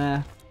getting in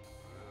there.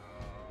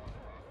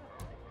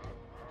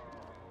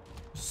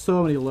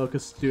 So many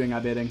locusts doing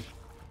our bidding.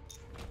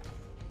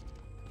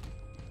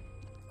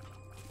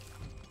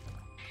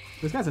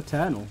 This guy's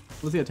Eternal.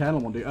 What does the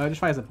Eternal one do? Oh, it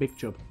just fires a big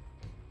chub.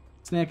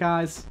 Snake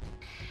Eyes.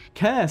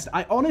 Cursed.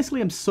 I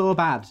honestly am so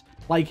bad.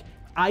 Like,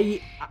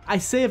 I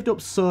saved up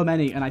so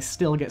many and I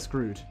still get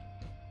screwed.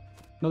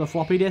 Another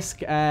floppy disk.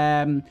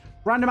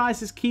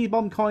 Randomizes key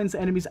bomb coins,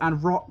 enemies,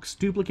 and rocks.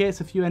 Duplicates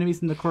a few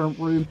enemies in the current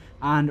room.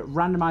 And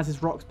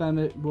randomizes rocks.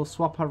 Will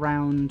swap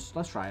around.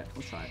 Let's try it.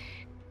 Let's try it.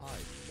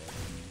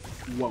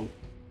 Whoa.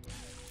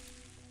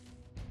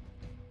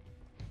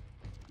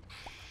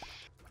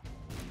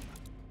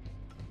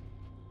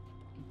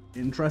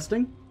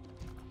 Interesting.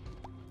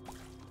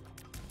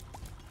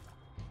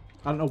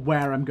 I don't know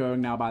where I'm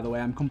going now, by the way.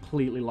 I'm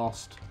completely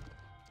lost.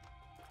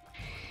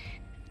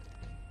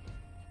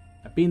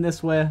 I've been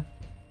this way.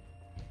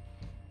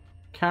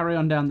 Carry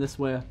on down this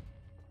way.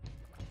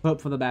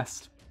 Hope for the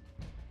best.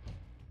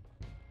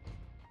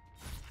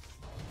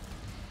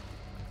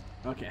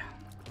 Okay.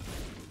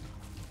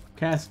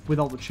 Cast with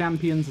all the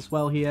champions as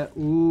well here.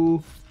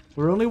 Ooh.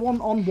 We're only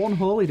on one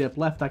holy dip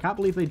left. I can't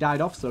believe they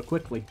died off so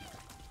quickly.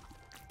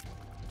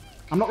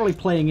 I'm not really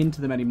playing into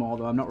them anymore,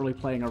 though. I'm not really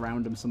playing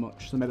around them so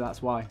much, so maybe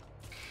that's why.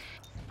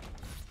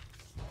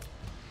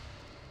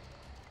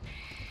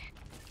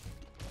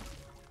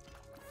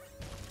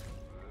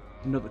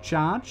 Another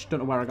charge. Don't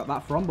know where I got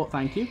that from, but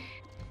thank you.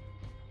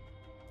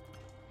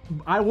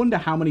 I wonder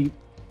how many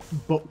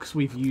books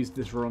we've used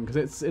this run,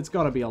 because it's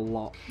got to be a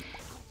lot.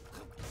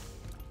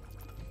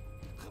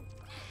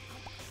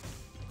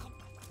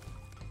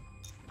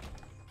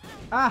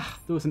 Ah,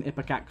 there was an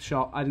Ipecac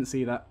shot. I didn't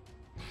see that.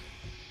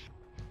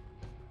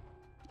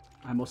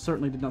 I most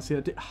certainly did not see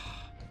that.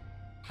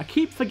 I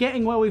keep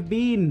forgetting where we've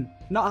been.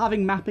 Not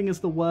having mapping is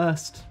the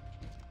worst.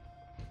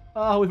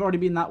 Oh, we've already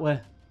been that way.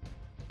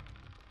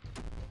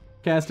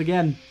 Cursed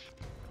again.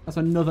 That's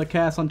another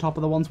curse on top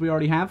of the ones we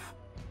already have.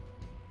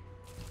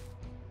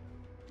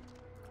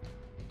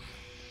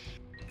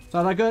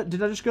 So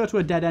did I just go to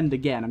a dead end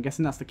again? I'm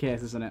guessing that's the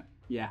case, isn't it?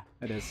 Yeah,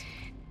 it is.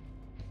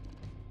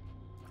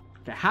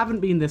 Okay, haven't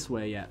been this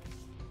way yet.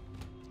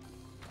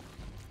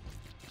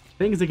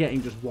 Things are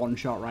getting just one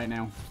shot right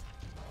now.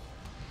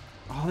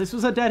 Oh, this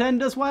was a dead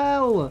end as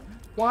well.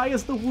 Why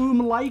is the womb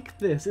like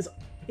this?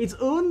 It's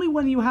only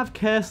when you have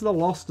Curse of the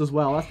Lost as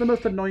well. That's the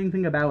most annoying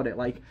thing about it.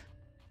 Like,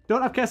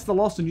 don't have Curse of the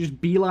Lost and you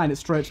just beeline it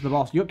straight to the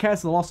boss. You got Curse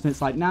of the Lost and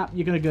it's like, nah,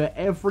 you're going to go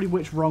every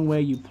which wrong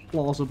way you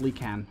plausibly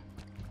can.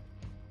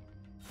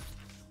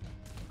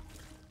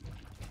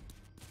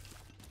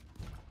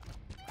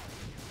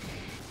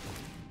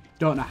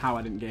 Don't know how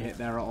I didn't get hit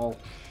there at all.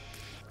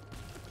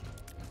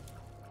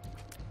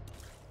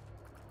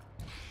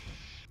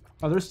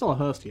 Oh, there's still a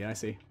host here, I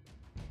see.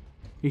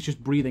 He's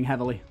just breathing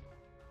heavily.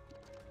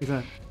 He's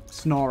a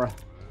snorer.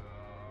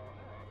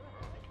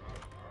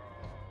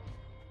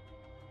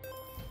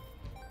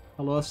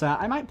 Hello, sir.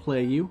 I might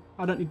play you.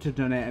 I don't need to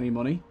donate any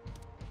money.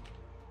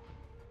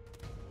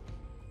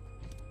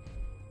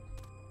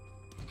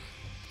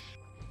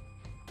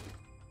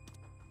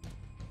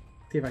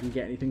 See if I can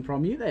get anything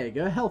from you. There you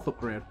go. Health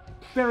upgrade.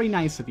 Very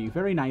nice of you.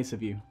 Very nice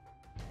of you.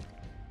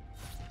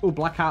 Oh,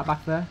 black heart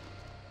back there.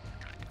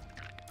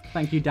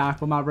 Thank you,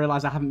 Darkbum. I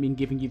realise I haven't been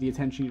giving you the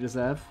attention you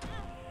deserve.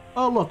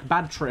 Oh, look.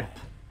 Bad trip.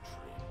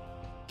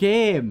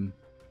 Game.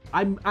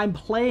 I'm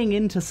playing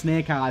into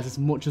Snake Eyes as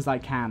much as I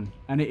can.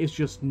 And it is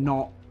just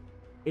not...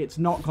 It's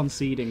not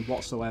conceding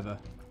whatsoever.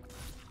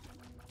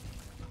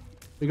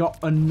 We got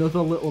another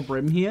little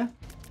brim here.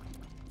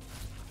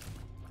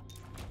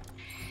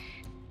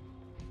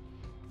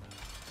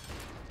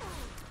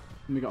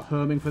 And we got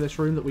homing for this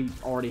room that we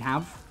already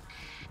have.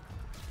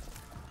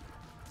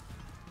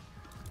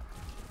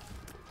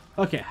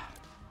 Okay.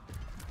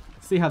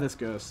 See how this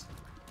goes.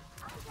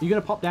 You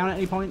gonna pop down at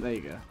any point? There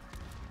you go.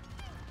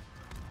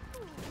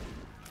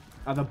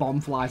 Oh, the bomb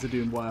flies are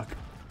doing work.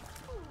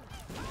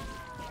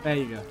 There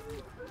you go.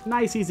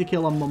 Nice easy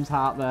kill on Mum's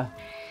heart there.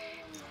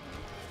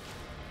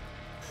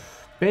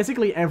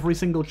 Basically every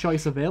single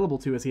choice available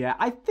to us here.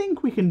 I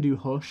think we can do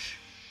Hush.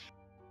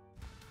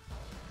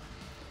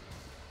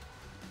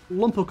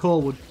 Lump of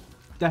coal would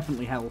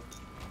definitely help.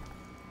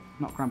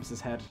 Not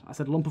Krampus's head. I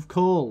said lump of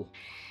coal.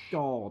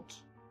 God.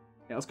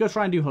 Yeah, let's go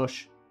try and do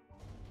Hush.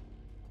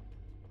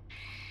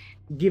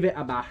 Give it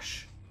a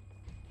bash.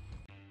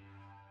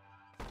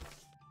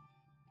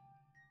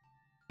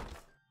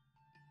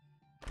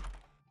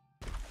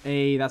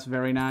 Hey, that's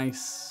very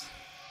nice.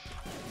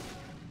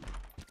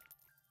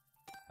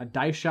 A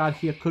dice shard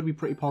here could be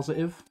pretty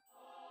positive.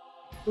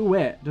 Oh,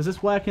 wait. Does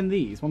this work in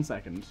these? 1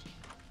 second.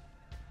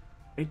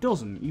 It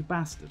doesn't, you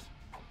bastard.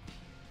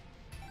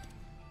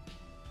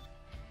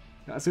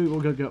 Let's see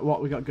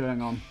what we got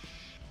going on.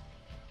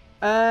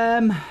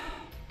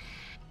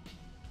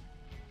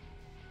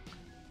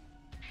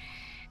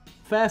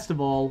 First of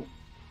all,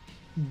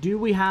 do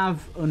we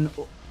have an...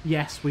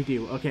 Yes, we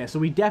do. Okay, so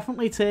we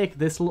definitely take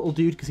this little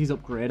dude because he's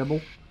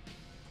upgradable.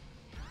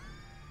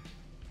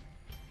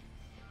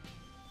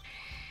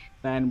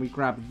 Then we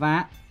grab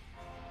that.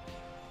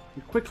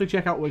 We quickly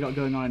check out what we got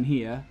going on in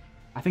here.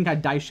 I think I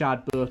dice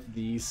shard both of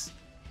these.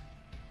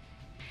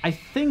 I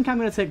think I'm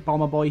going to take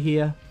Bomber Boy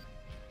here.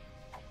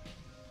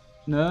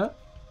 No.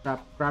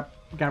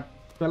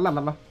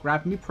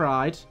 Grab me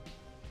pride.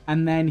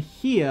 And then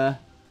here,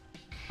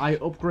 I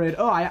upgrade...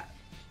 Oh,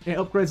 it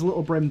upgrades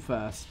Little Brim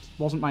first.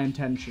 Wasn't my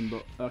intention,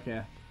 but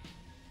okay.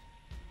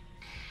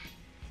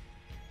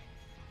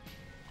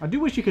 I do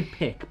wish you could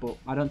pick, but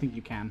I don't think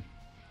you can.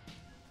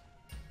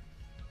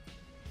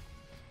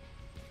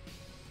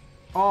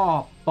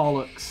 Oh,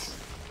 bollocks.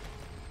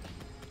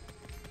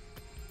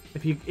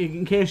 If you,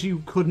 in case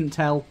you couldn't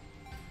tell,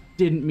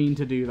 didn't mean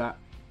to do that.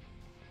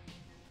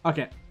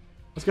 Okay,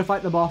 let's go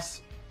fight the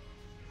boss.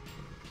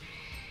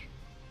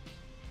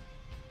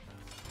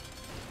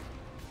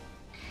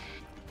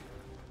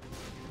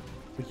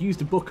 We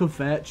used a Book of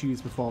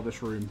Virtues before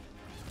this room.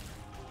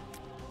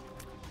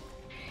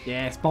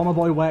 Yes, Bomber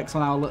Boy works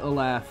on our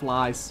little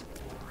flies,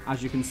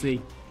 as you can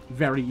see.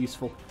 Very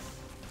useful.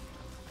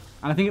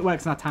 And I think it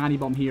works on our tiny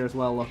bomb here as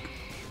well, look.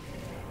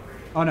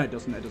 Oh, no, it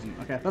doesn't. It doesn't.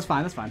 Okay, that's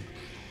fine. That's fine.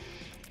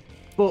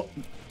 But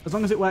as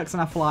long as it works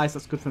on our flies,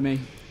 that's good for me.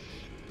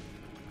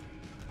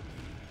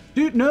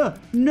 Dude, no!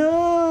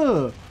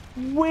 No!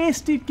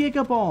 Wasted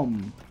Giga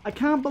Bomb! I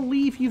can't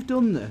believe you've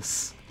done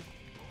this.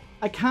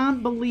 I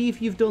can't believe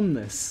you've done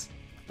this.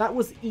 That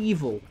was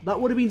evil. That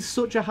would have been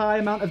such a high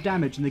amount of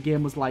damage, and the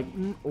game was like,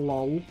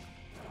 lol.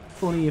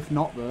 Funny if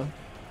not, though.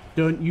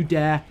 Don't you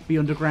dare be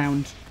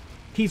underground.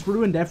 He's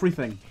ruined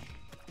everything.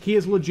 He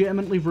has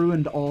legitimately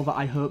ruined all that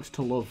I hoped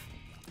to love.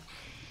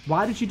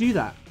 Why did you do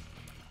that?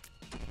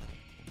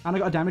 And I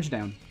got a damage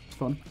down. It's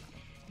fun.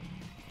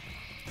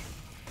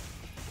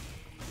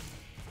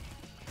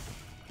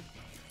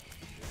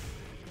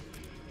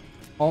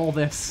 All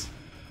this.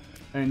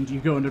 And you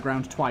go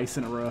underground twice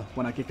in a row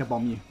when I Giga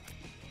Bomb you.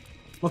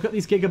 Look at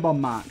these Giga Bomb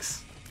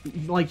marks.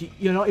 Like,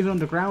 you're not even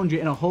underground,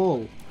 you're in a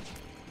hole.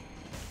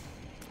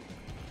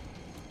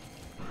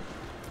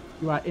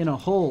 You are in a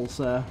hole,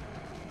 sir.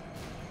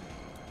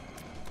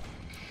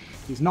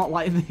 He's not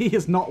like he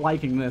is not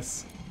liking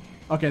this.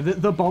 Okay,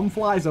 the bomb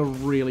flies are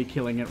really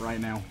killing it right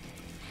now.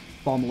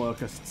 Bomb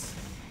locusts.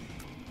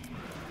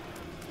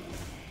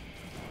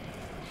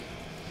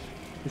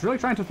 He's really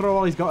trying to throw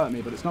all he's got at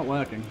me, but it's not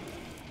working.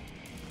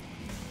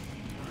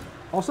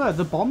 Also,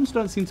 the bombs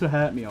don't seem to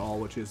hurt me at all,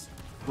 which is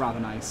rather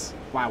nice.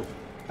 Wow.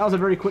 That was a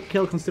very quick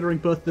kill considering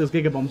both those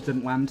Giga Bombs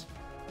didn't land.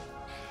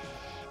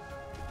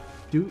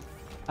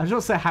 I was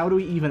just say, how do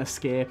we even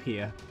escape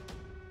here?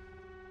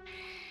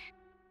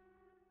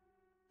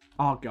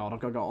 Oh god, I've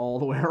got to go all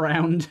the way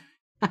around.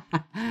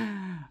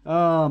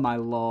 Oh my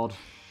lord.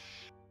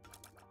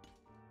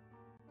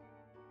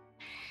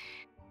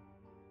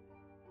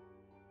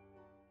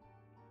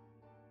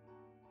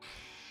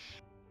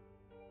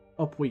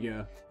 Up we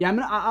go. Yeah,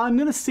 I'm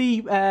gonna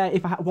see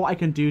what I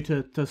can do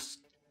to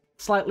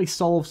slightly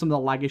solve some of the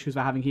lag issues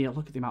we're having here.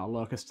 Look at the amount of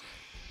locusts.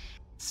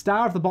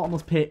 Star of the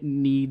Bottomless Pit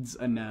needs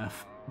a nerf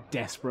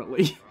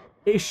desperately.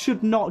 It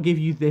should not give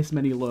you this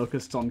many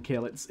locusts on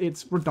kill. It's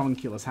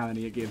redonkulous how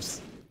many it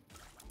gives.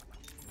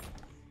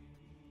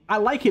 I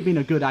like it being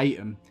a good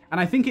item, and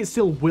I think it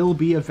still will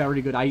be a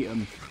very good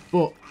item,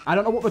 but I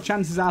don't know what the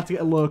chances are to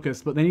get a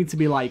locust, but they need to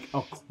be like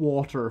a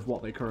quarter of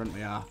what they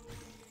currently are.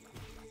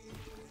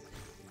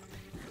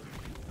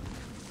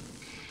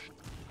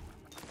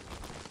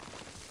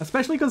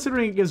 Especially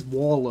considering it gives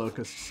war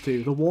locusts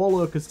too. The war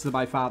locusts are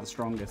by far the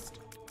strongest.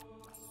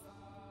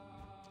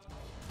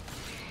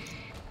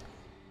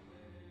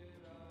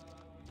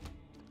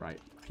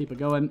 Right, keep it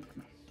going.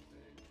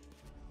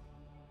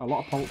 A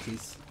lot of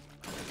polties.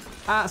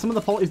 Ah, some of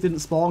the polties didn't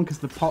spawn because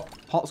the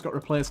pots got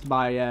replaced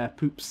by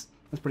poops.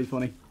 That's pretty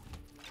funny.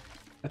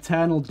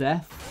 Eternal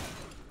Death.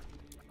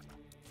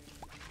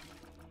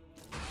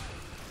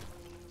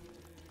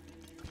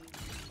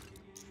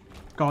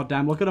 God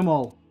damn, look at them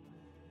all.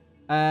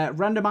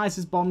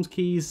 Randomizes bombs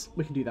keys.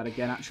 We can do that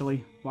again,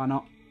 actually. Why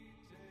not?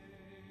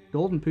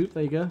 Golden poop,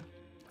 there you go.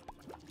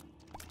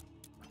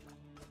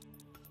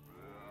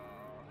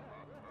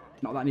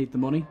 Not that I need the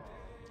money.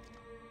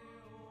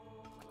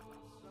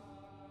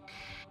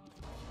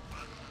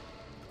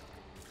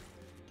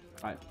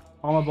 Right,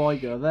 armor boy,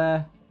 go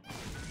there.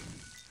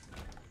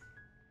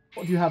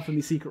 What do you have for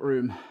me, secret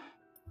room?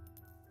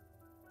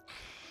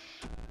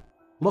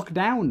 Look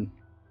down.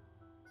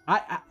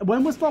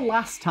 When was the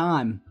last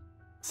time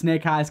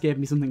Snake Eyes gave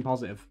me something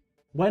positive?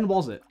 When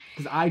was it?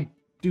 Because I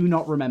do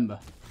not remember.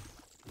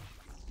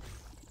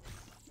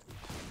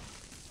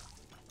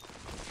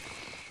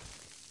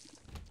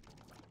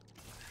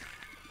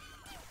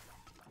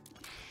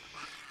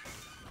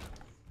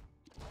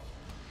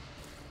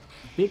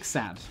 Big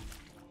sad.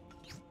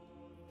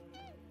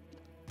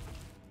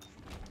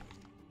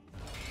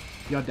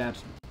 You're dead.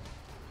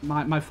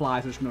 My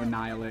flies are just going to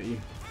annihilate you.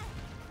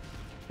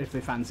 If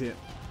they fancy it.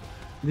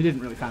 They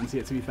didn't really fancy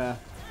it, to be fair.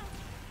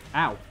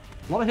 Ow.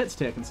 A lot of hits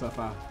taken so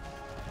far.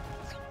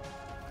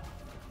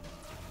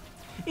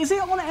 Is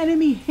it on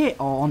enemy hit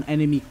or on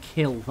enemy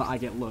kill that I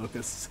get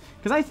locusts?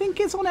 Because I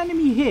think it's on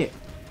enemy hit.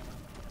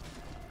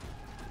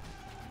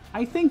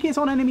 I think it's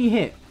on enemy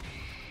hit.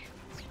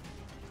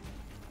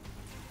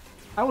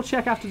 I will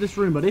check after this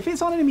room, but if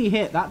it's on enemy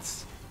hit,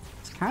 it's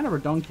kind of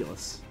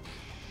redonkulous.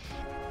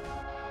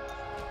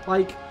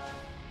 Like,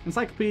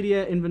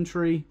 encyclopedia,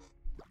 inventory.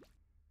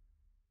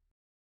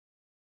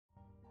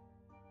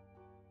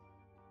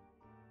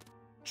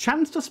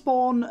 Chance to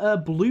spawn a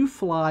blue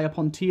fly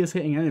upon tears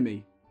hitting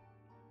enemy.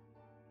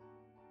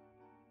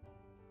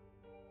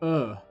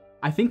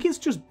 I think it's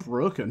just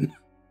broken.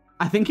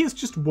 I think it's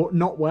just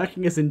not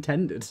working as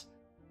intended.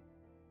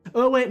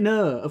 Oh wait,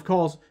 no, of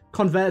course.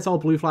 Converts all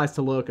blue flies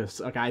to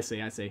locusts. Okay, I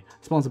see.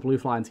 Spawns a blue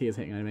fly and tears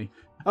hitting enemy.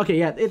 Okay,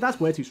 yeah, that's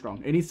way too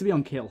strong. It needs to be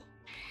on kill.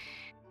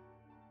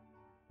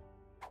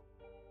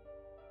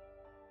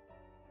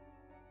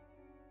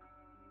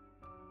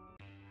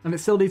 And it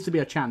still needs to be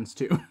a chance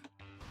too.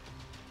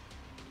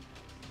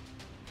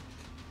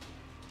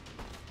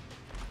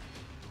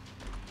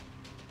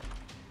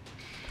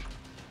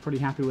 Pretty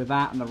happy with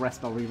that, and the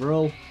rest I'll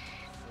reroll.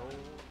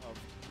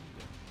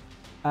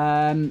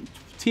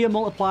 Tier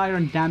multiplier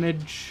and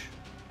damage.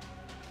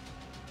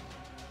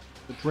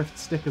 The drift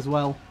stick as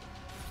well.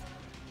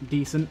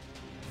 Decent.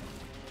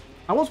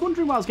 I was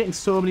wondering why I was getting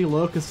so many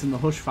locusts in the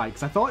Hush fight,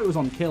 because I thought it was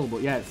on kill,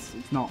 but yeah,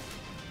 it's not.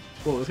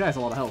 Whoa, this guy has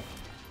a lot of health.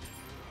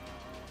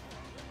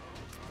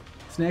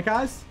 Snake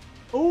Eyes?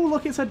 Oh,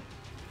 look, it's a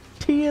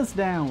tears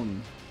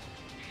down.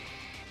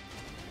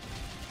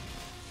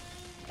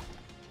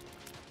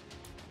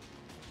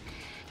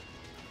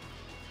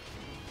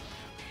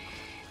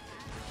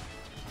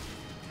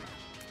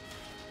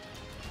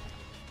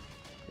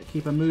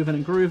 Keep her moving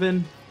and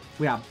grooving.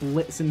 We are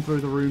blitzing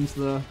through the rooms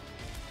though.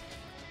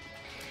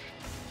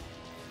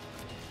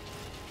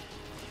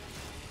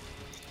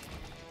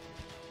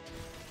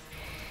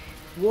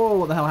 Whoa,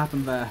 what the hell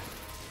happened there?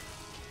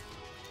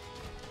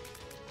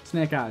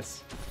 Snake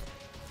Eyes.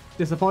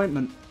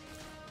 Disappointment.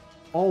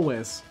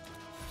 Always.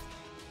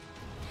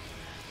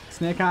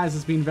 Snake Eyes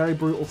has been very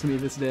brutal to me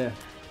this day.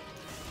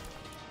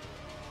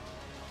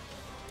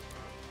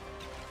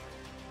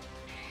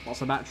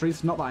 Lots of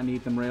batteries. Not that I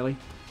need them really.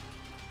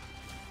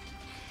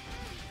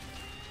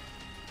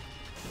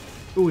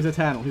 Ooh, he's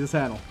eternal. He's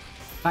eternal.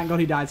 Thank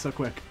God he died so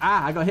quick.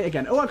 Ah, I got hit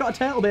again. Oh, I got a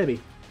turtle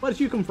baby. Where did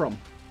you come from?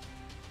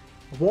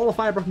 A wall of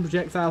fire broken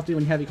projectiles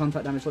dealing heavy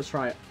contact damage. Let's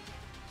try it.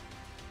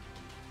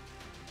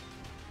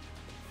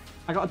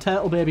 I got a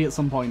turtle baby at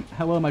some point.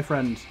 Hello, my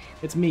friend.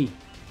 It's me.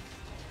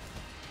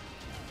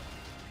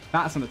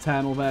 That's an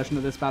eternal version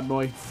of this bad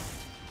boy.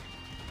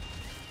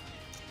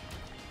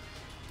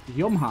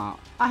 Yum heart.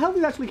 Our health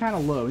is actually kind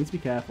of low. We need to be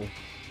careful.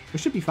 We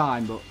should be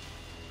fine, but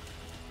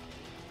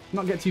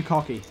not get too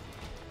cocky.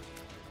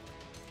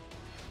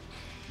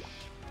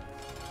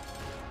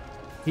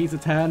 He's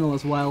eternal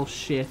as well.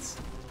 Shit.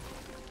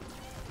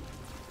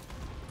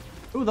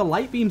 Ooh, the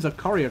light beams are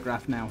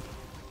choreographed now.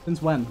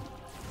 Since when?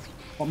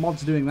 What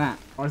mod's doing that?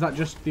 Or is that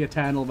just the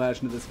eternal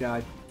version of this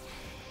guy?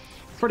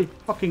 Pretty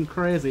fucking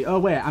crazy. Oh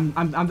wait,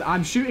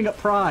 I'm shooting at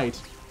Pride.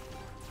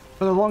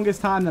 For the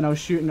longest time then I was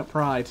shooting at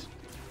Pride.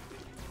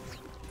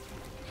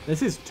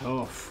 This is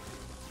tough.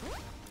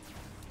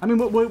 I mean,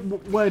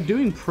 we're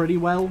doing pretty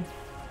well.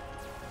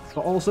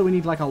 But also we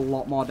need like a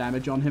lot more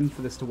damage on him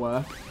for this to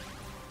work.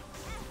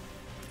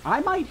 I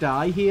might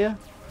die here.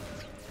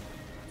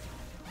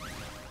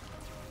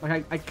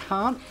 Like, I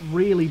can't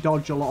really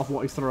dodge a lot of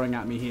what he's throwing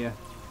at me here.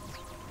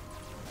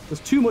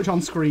 There's too much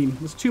on screen.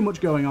 There's too much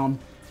going on.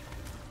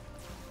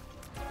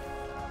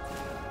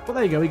 But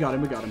there you go. We got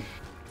him.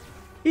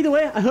 Either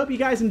way, I hope you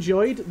guys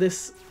enjoyed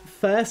this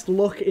first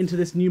look into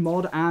this new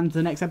mod and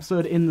the next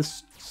episode in the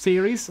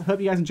series. I hope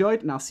you guys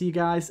enjoyed, and I'll see you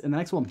guys in the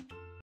next one.